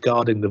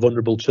safeguarding, the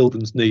vulnerable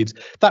children's needs,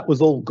 that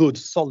was all good,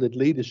 solid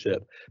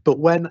leadership. But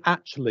when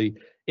actually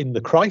in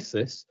the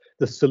crisis,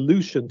 the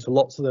solution to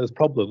lots of those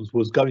problems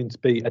was going to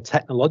be a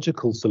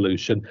technological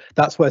solution,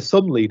 that's where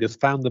some leaders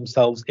found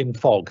themselves in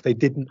fog. They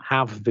didn't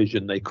have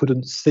vision, they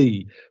couldn't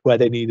see where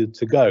they needed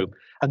to go.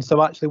 And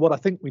so actually what I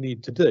think we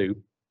need to do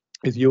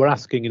is, you were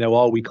asking,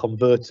 are we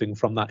converting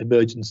from that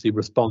emergency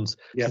response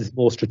to this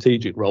more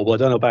strategic role? Well, I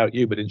don't know about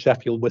you, but in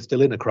Sheffield, we're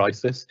still in a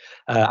crisis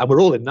and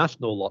we're all in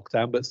national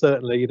lockdown. But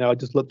certainly, I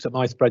just looked at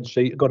my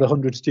spreadsheet, got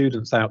 100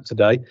 students out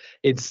today.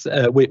 It's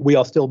we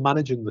are still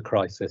managing the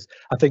crisis.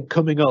 I think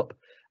coming up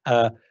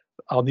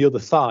on the other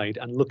side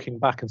and looking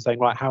back and saying,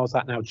 right, how has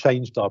that now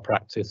changed our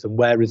practice and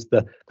where is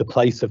the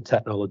place of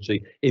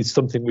technology is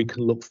something we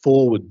can look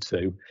forward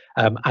to.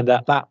 And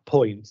at that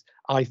point,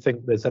 I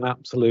think there's an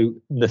absolute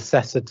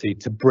necessity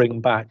to bring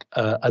back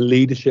a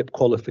leadership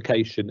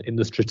qualification in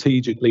the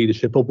strategic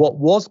leadership of what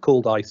was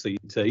called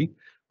ICT.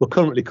 We're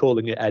currently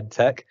calling it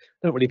EdTech.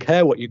 Don't really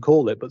care what you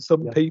call it, but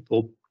some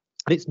people,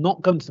 it's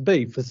not going to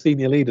be for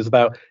senior leaders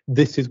about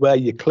this is where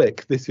you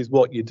click, this is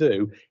what you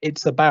do.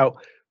 It's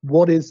about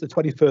what is the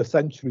 21st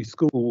century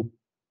school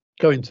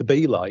going to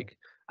be like?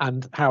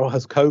 And how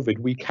has COVID,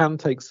 we can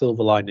take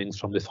silver linings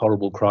from this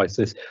horrible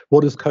crisis.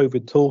 What has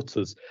COVID taught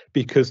us?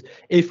 Because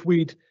if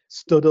we'd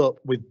stood up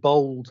with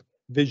bold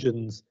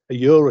visions a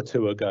year or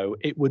two ago,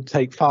 it would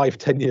take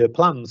 5-10 year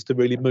plans to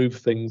really move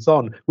things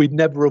on. We'd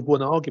never have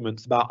won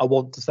arguments about I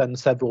want to send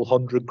several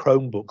hundred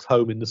Chromebooks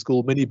home in the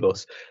school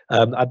minibus.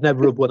 I'd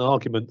never have won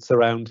arguments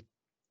around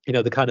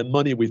the kind of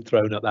money we've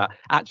thrown at that.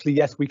 Actually,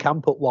 yes, we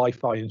can put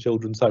Wi-Fi in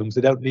children's homes. They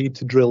don't need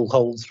to drill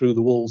holes through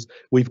the walls.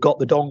 We've got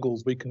the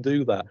dongles. We can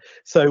do that.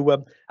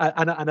 So,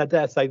 and I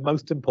dare say,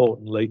 most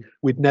importantly,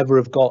 we'd never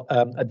have got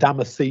a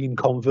Damascene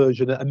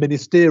conversion at a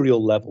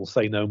ministerial level,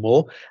 say no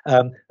more,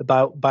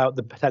 about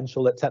the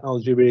potential that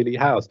technology really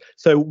has.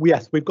 So,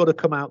 yes, we've got to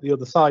come out the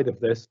other side of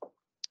this,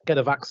 get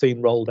a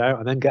vaccine rolled out,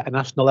 and then get a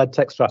national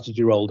EdTech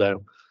strategy rolled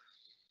out.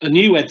 A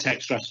new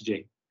EdTech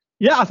strategy?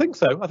 Yeah, I think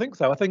so. I think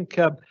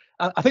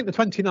I think the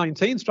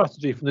 2019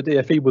 strategy from the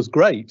DfE was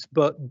great,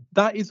 but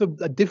that is a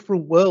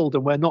different world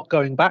and we're not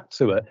going back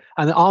to it.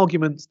 And the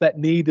arguments that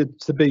needed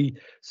to be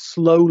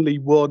slowly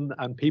won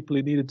and people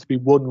who needed to be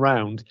won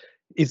round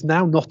is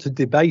now not a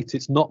debate.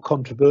 It's not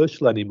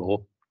controversial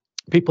anymore.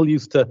 People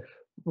used to,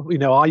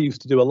 I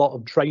used to do a lot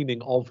of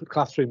training of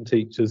classroom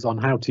teachers on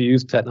how to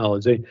use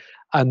technology.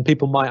 And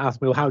people might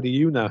ask me, well, how do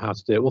you know how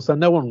to do it? Well, so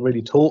no one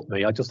really taught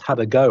me. I just had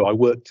a go. I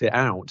worked it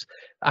out.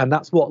 And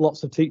that's what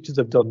lots of teachers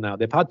have done now.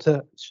 They've had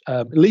to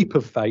leap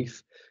of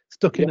faith,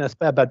 stuck in their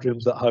spare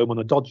bedrooms at home on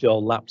a dodgy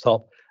old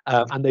laptop,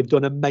 and they've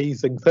done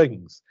amazing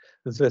things.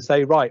 And so they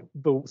say, right,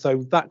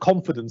 so that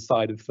confidence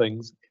side of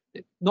things,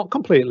 not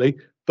completely,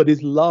 but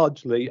is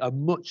largely a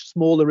much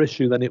smaller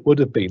issue than it would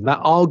have been. That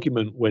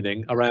argument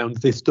winning around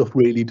this stuff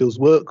really does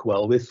work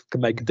well. This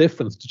can make a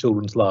difference to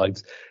children's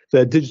lives.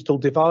 The digital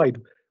divide.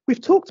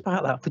 We've talked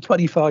about that for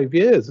 25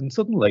 years and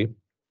suddenly,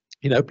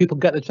 people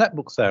get the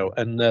checkbooks out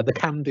and the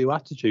can-do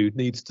attitude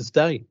needs to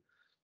stay.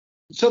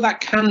 So that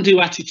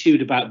can-do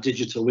attitude about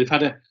digital, we've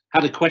had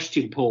a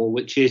question, Paul,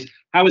 which is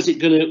how is it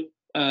going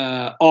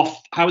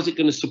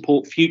to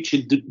support future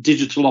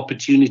digital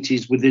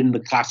opportunities within the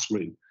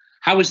classroom?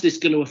 How is this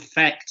going to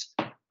affect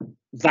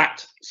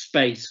that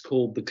space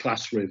called the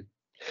classroom?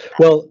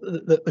 Well,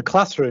 the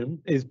classroom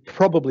is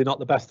probably not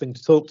the best thing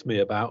to talk to me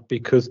about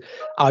because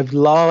I've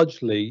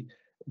largely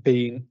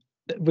been,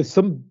 with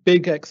some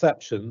big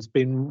exceptions,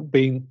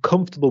 been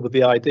comfortable with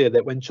the idea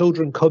that when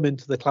children come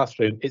into the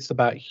classroom, it's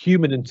about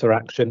human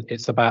interaction.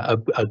 It's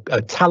about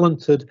a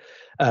talented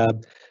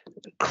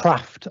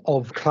craft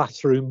of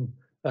classroom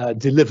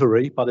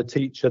delivery by the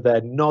teacher,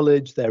 their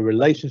knowledge, their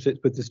relationships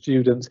with the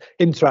students.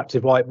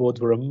 Interactive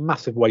whiteboards were a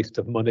massive waste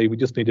of money. We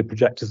just needed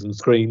projectors and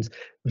screens.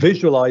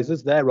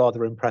 Visualizers, they're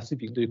rather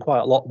impressive. You can do quite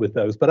a lot with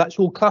those. But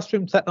actual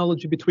classroom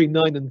technology between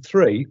 9 and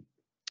 3,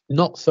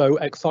 not so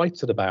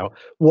excited about.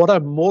 What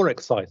I'm more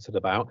excited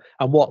about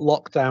and what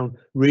lockdown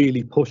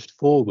really pushed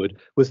forward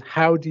was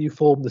how do you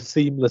form the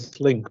seamless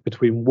link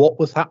between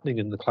what was happening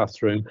in the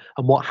classroom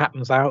and what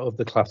happens out of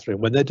the classroom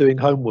when they're doing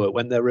homework,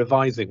 when they're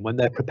revising, when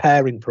they're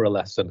preparing for a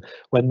lesson,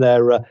 when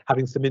they're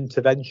having some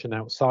intervention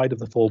outside of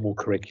the formal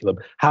curriculum.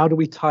 How do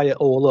we tie it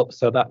all up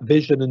so that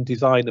vision and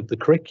design of the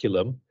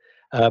curriculum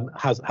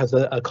has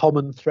a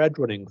common thread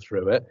running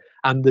through it,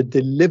 and the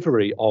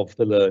delivery of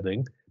the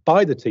learning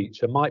by the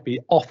teacher might be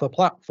off a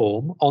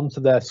platform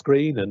onto their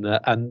screen,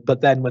 but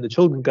then when the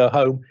children go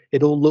home,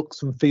 it all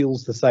looks and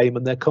feels the same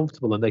and they're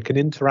comfortable and they can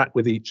interact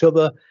with each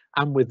other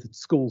and with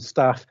school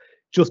staff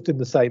just in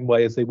the same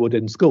way as they would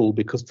in school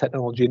because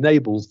technology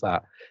enables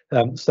that.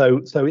 So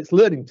it's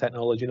learning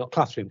technology, not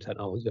classroom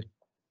technology.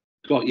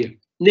 Got you.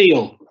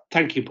 Neil,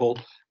 thank you, Paul.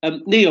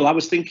 Neil, I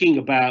was thinking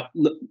about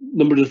a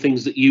number of the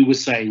things that you were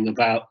saying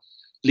about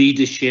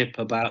leadership,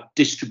 about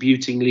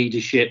distributing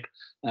leadership,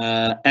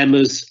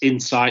 Emma's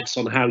insights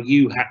on how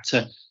you had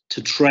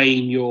to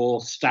train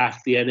your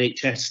staff, the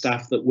NHS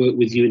staff that work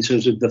with you in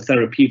terms of the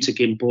therapeutic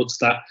inputs,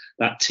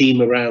 that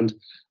team around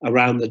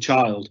the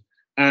child,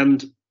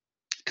 and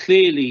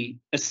clearly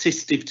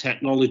assistive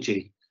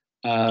technology.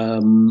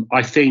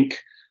 I think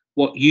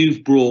what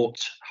you've brought,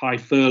 High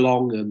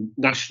Furlong and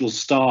National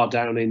Star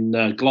down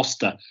in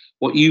Gloucester,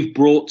 what you've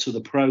brought to the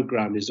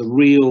programme is a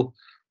real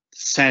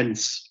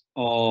sense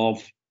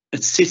of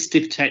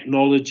assistive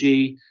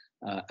technology,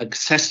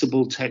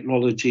 accessible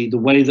technology, the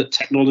way that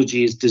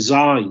technology is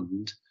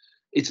designed.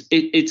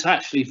 It's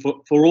actually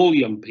for all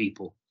young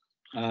people.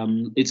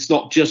 It's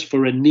not just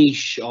for a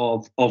niche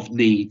of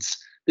needs.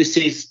 This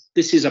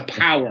is a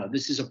power.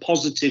 This is a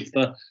positive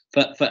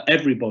for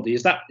everybody.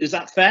 Is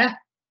that fair?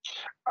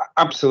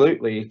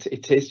 Absolutely,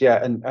 it is,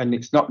 yeah, and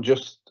it's not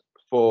just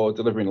for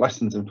delivering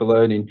lessons and for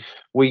learning.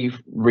 We've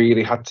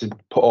really had to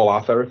put all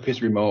our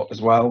therapies remote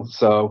as well.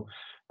 So,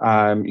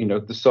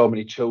 there's so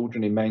many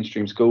children in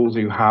mainstream schools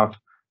who have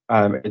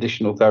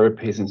additional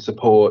therapies and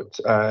support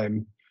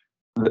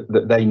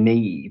that they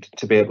need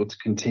to be able to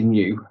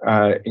continue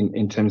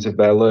in terms of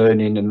their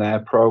learning and their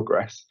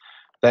progress.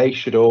 They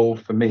should all,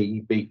 for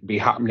me, be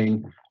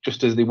happening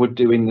just as they would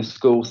do in the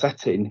school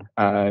setting.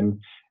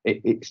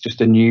 It's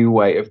just a new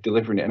way of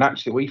delivering it. And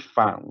actually, we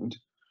found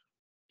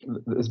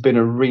there's been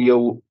a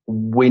real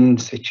win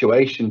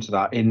situation to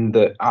that, in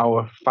that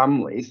our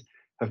families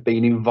have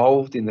been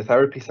involved in the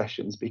therapy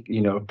sessions,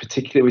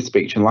 particularly with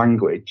speech and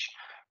language.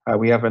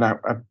 We have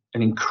an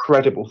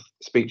incredible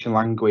speech and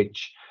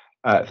language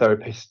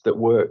therapist that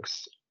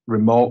works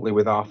remotely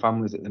with our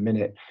families at the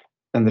minute,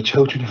 and the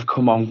children have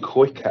come on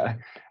quicker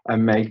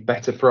and made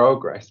better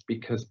progress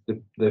because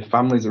the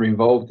families are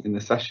involved in the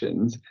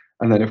sessions.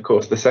 And then, of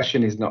course, the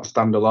session is not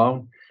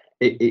standalone.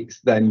 It's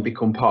then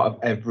become part of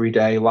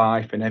everyday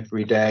life and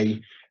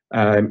everyday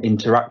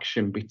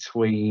interaction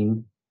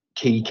between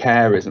key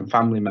carers and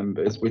family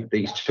members with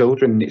these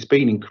children. And it's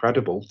been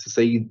incredible to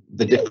see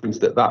the difference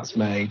that's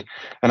made.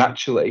 And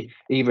actually,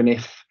 even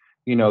if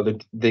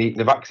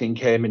the vaccine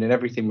came in and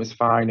everything was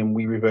fine and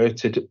we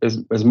reverted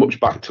as much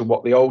back to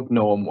what the old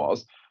norm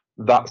was,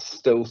 that's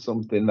still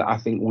something that I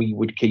think we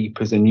would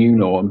keep as a new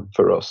norm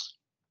for us.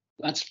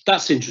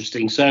 That's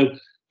interesting. So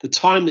the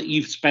time that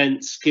you've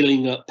spent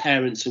skilling up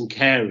parents and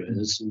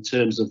carers in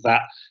terms of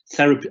that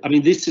therapy. I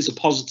mean, this is a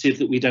positive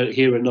that we don't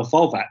hear enough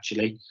of,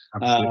 actually.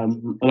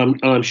 And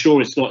I'm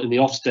sure it's not in the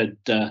Ofsted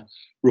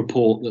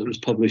report that was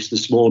published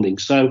this morning.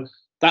 So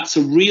that's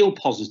a real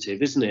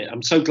positive, isn't it?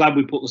 I'm so glad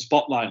we put the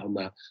spotlight on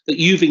that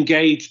you've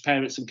engaged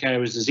parents and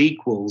carers as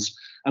equals,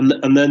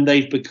 and then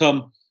they've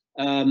become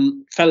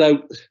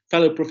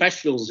fellow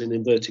professionals, in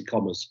inverted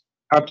commas.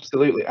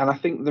 Absolutely. And I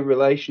think the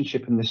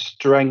relationship and the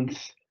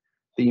strength,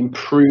 the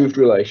improved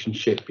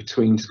relationship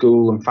between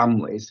school and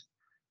families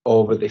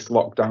over this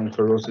lockdown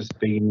for us has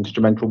been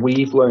instrumental.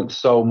 We've learned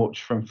so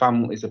much from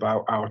families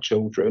about our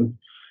children.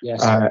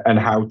 Yes. And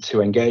how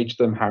to engage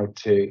them, how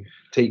to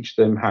teach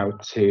them, how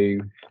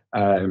to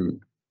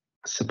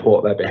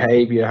support their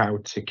behaviour, how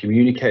to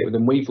communicate with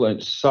them. We've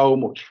learned so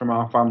much from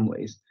our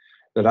families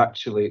that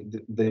actually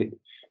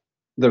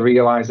the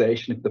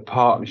realisation of the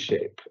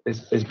partnership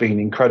has been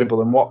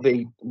incredible. And what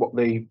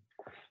the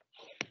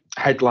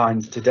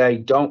headlines today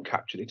don't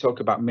capture, they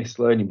talk about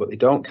mislearning, but they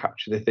don't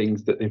capture the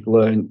things that they've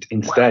learned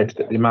instead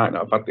that they might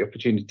not have had the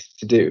opportunity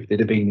to do if they'd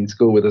have been in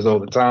school with us all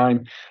the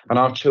time. And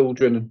our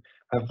children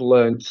have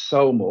learned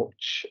so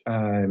much,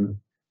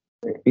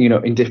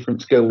 in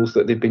different skills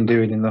that they've been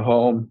doing in the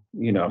home,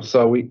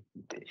 so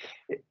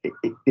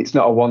it's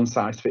not a one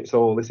size fits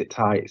all, is it,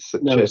 Ty? It's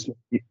such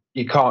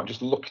you can't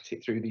just look at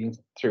it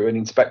through an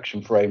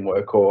inspection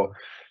framework or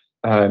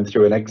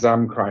through an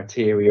exam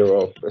criteria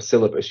or a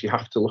syllabus. You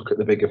have to look at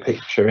the bigger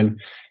picture. And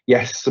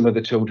yes, some of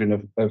the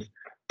children have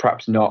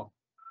perhaps not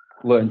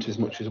learned as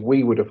much as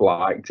we would have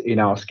liked in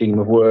our scheme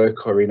of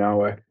work or in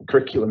our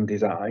curriculum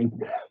design,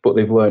 but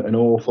they've learned an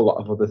awful lot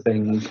of other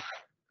things.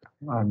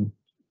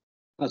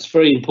 That's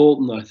very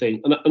important, I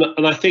think,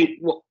 and I think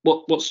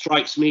what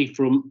strikes me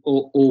from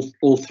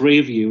all three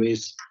of you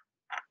is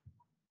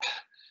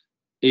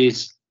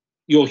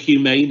your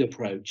humane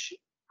approach.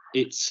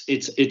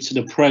 It's an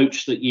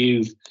approach that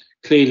you've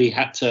clearly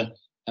had to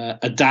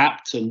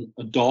adapt and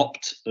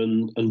adopt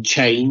and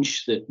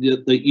change.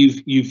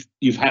 That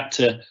you've had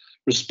to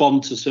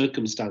respond to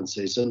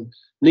circumstances. And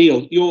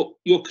Neil, your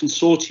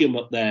consortium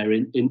up there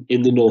in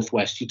the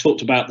Northwest, you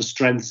talked about the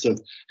strengths of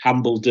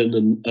Hambledon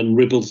and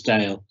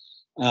Ribblesdale.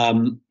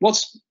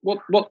 What's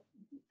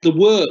the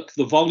work,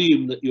 the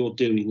volume that you're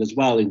doing as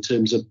well in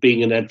terms of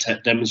being an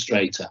EdTech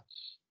demonstrator?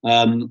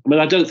 I mean,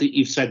 I don't think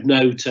you've said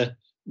no to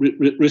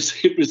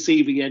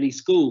receiving any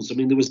schools. I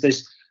mean, there was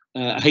this.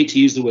 I hate to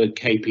use the word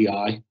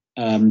KPI,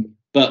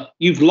 but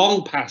you've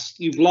long passed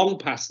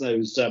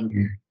those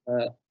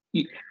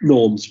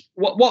norms.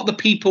 What the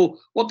people?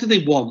 What do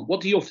they want?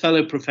 What do your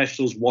fellow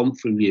professionals want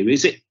from you?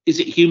 Is it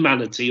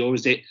humanity, or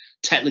is it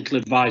technical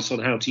advice on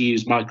how to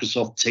use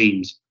Microsoft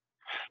Teams?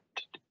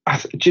 I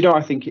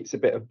think it's a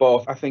bit of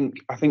both. I think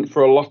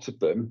for a lot of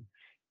them,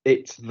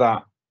 it's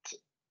that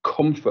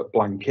comfort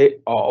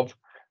blanket of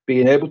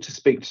being able to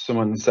speak to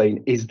someone and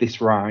saying, is this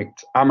right?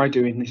 Am I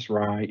doing this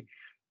right?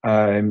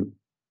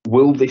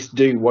 Will this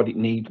do what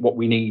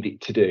we need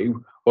it to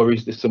do? Or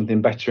is there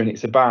something better? And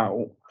it's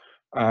about,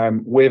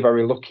 we're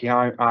very lucky.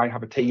 I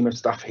have a team of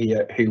staff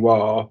here who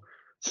are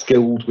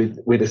skilled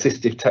with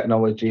assistive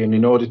technology. And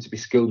in order to be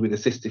skilled with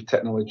assistive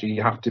technology,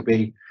 you have to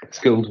be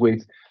skilled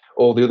with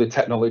all the other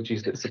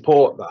technologies that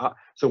support that.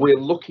 So we're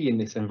lucky in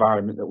this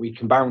environment that we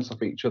can bounce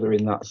off each other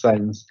in that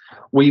sense.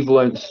 We've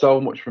learned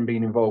so much from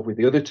being involved with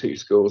the other two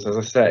schools, as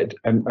I said,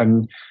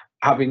 and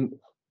having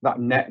that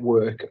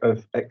network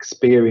of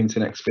experience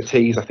and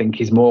expertise, I think,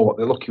 is more what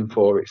they're looking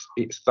for.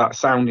 It's that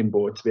sounding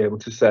board to be able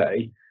to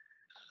say,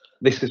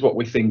 this is what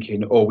we're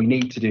thinking, or we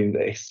need to do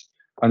this,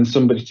 and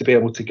somebody to be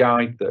able to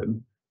guide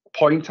them,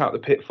 point out the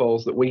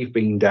pitfalls that we've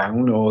been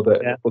down or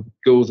that other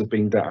schools have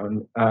been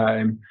down,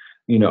 and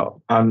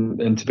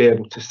to be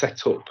able to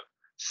set up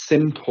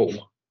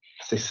simple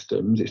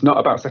systems. It's not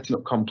about setting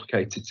up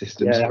complicated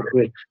systems.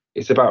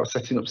 It's about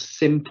setting up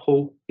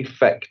simple,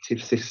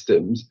 effective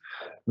systems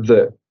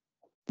that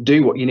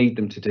do what you need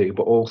them to do,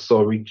 but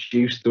also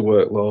reduce the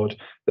workload,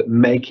 that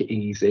make it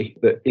easy,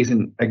 that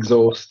isn't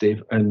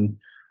exhaustive and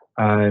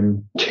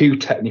too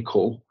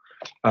technical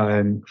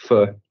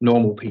for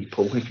normal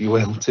people, if you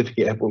will, to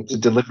be able to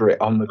deliver it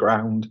on the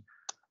ground.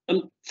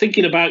 And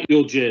thinking about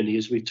your journey,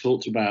 as we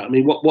talked about, I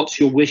mean, what's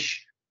your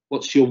wish?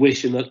 What's your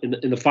wish in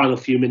the final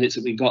few minutes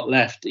that we've got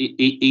left?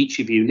 Each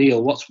of you,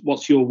 Neil,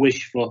 what's your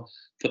wish for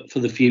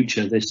the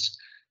future?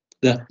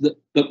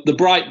 The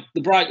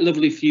bright,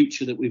 lovely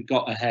future that we've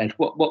got ahead.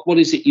 What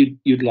is it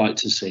you'd like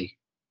to see?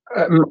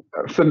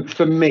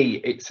 For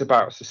me, it's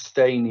about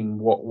sustaining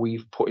what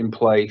we've put in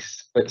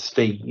place at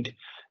speed,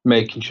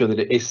 making sure that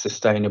it is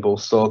sustainable,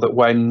 so that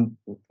when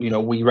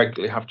we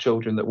regularly have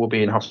children that will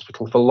be in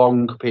hospital for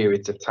long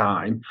periods of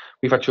time.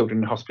 We've had children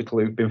in hospital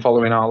who've been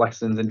following our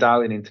lessons and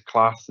dialing into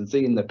class and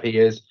seeing their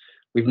peers.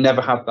 We've never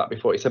had that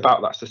before. It's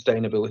about that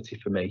sustainability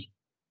for me.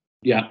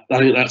 Yeah, I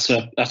think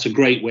that's a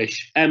great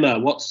wish. Emma,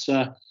 what's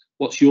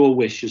your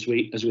wish as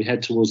we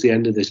head towards the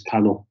end of this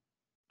panel?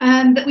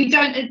 That we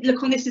don't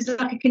look on this as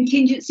like a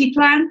contingency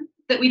plan,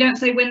 that we don't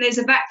say when there's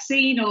a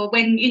vaccine or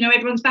when, you know,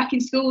 everyone's back in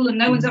school and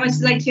no one's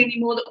isolated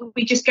anymore, that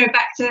we just go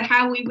back to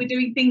how we were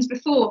doing things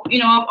before. You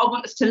know, I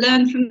want us to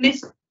learn from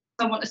this.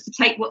 I want us to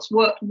take what's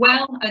worked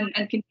well and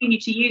continue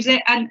to use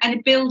it and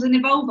build and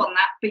evolve on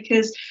that,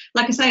 because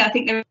like I say, I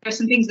think there are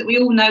some things that we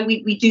all know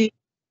we do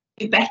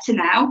better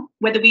now,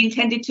 whether we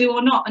intended to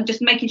or not, and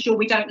just making sure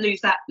we don't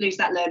lose that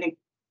learning.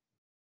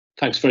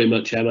 Thanks very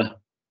much, Emma.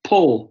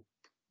 Paul.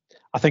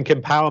 I think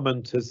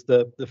empowerment is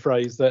the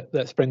phrase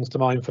that springs to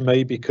mind for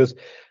me, because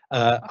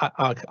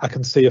I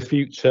can see a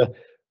future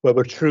where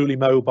we're truly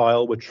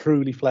mobile, we're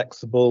truly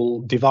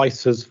flexible,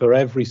 devices for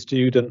every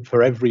student,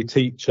 for every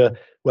teacher,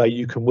 where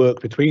you can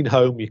work between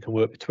home, you can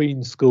work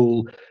between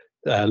school.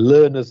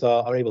 Learners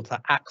are able to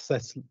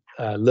access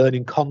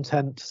learning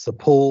content,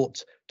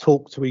 support,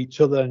 talk to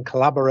each other and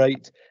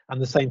collaborate, and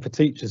the same for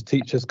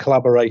teachers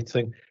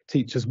collaborating,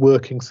 teachers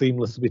working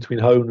seamlessly between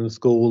home and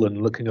school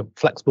and looking at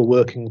flexible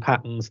working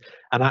patterns,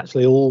 and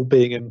actually all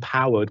being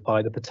empowered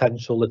by the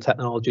potential that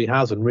technology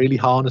has and really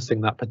harnessing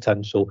that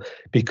potential.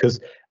 Because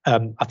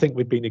I think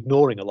we've been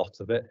ignoring a lot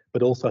of it,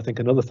 but also I think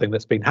another thing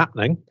that's been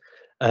happening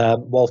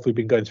whilst we've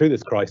been going through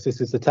this crisis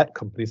is the tech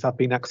companies have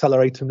been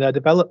accelerating their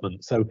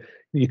development. So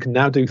you can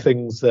now do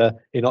things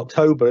in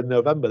October and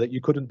November that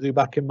you couldn't do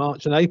back in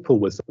March and April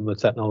with some of the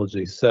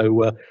technology.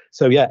 So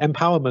yeah,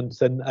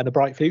 empowerment and a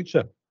bright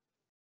future.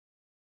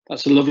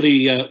 That's a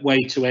lovely way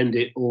to end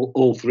it,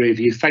 all three of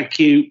you. Thank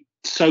you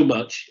so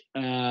much.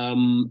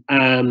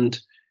 And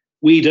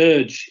we'd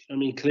urge, I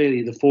mean,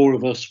 clearly the four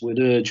of us would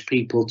urge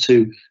people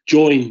to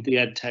join the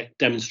Edtech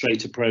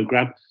Demonstrator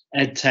Programme,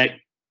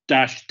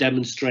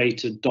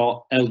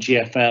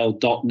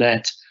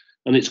 edtech-demonstrator.lgfl.net.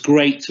 And it's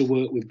great to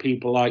work with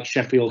people like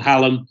Sheffield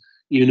Hallam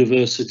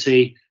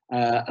University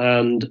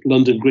and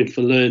London Grid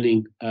for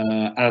Learning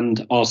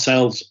and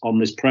ourselves on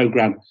this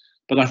programme.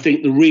 But I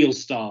think the real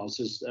stars,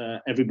 as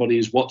everybody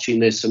who's watching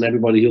this and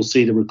everybody who'll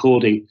see the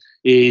recording,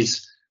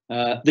 is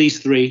these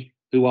three,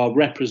 who are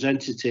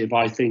representative,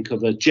 I think,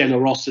 of a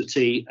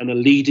generosity and a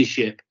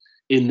leadership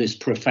in this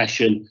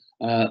profession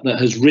that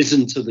has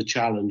risen to the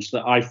challenge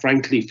that I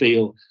frankly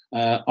feel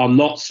are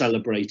not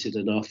celebrated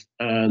enough.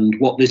 And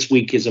what this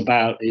week is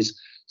about is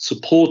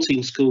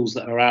supporting schools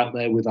that are out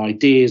there with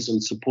ideas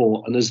and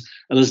support. And as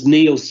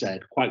Neil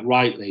said, quite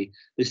rightly,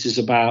 this is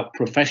about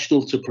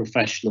professional to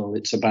professional.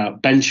 It's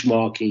about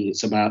benchmarking.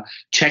 It's about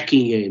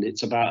checking in.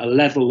 It's about a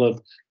level of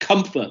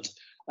comfort.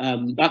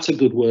 That's a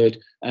good word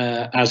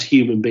as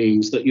human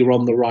beings, that you're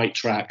on the right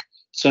track.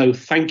 So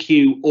thank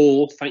you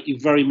all. Thank you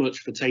very much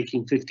for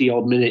taking 50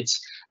 odd minutes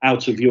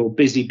out of your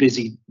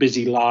busy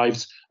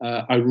lives.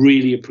 I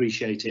really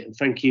appreciate it. And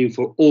thank you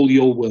for all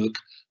your work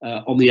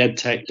on the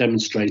Edtech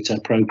Demonstrator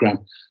Programme.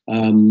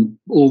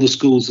 All the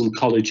schools and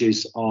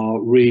colleges are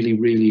really,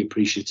 really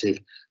appreciative.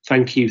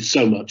 Thank you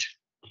so much.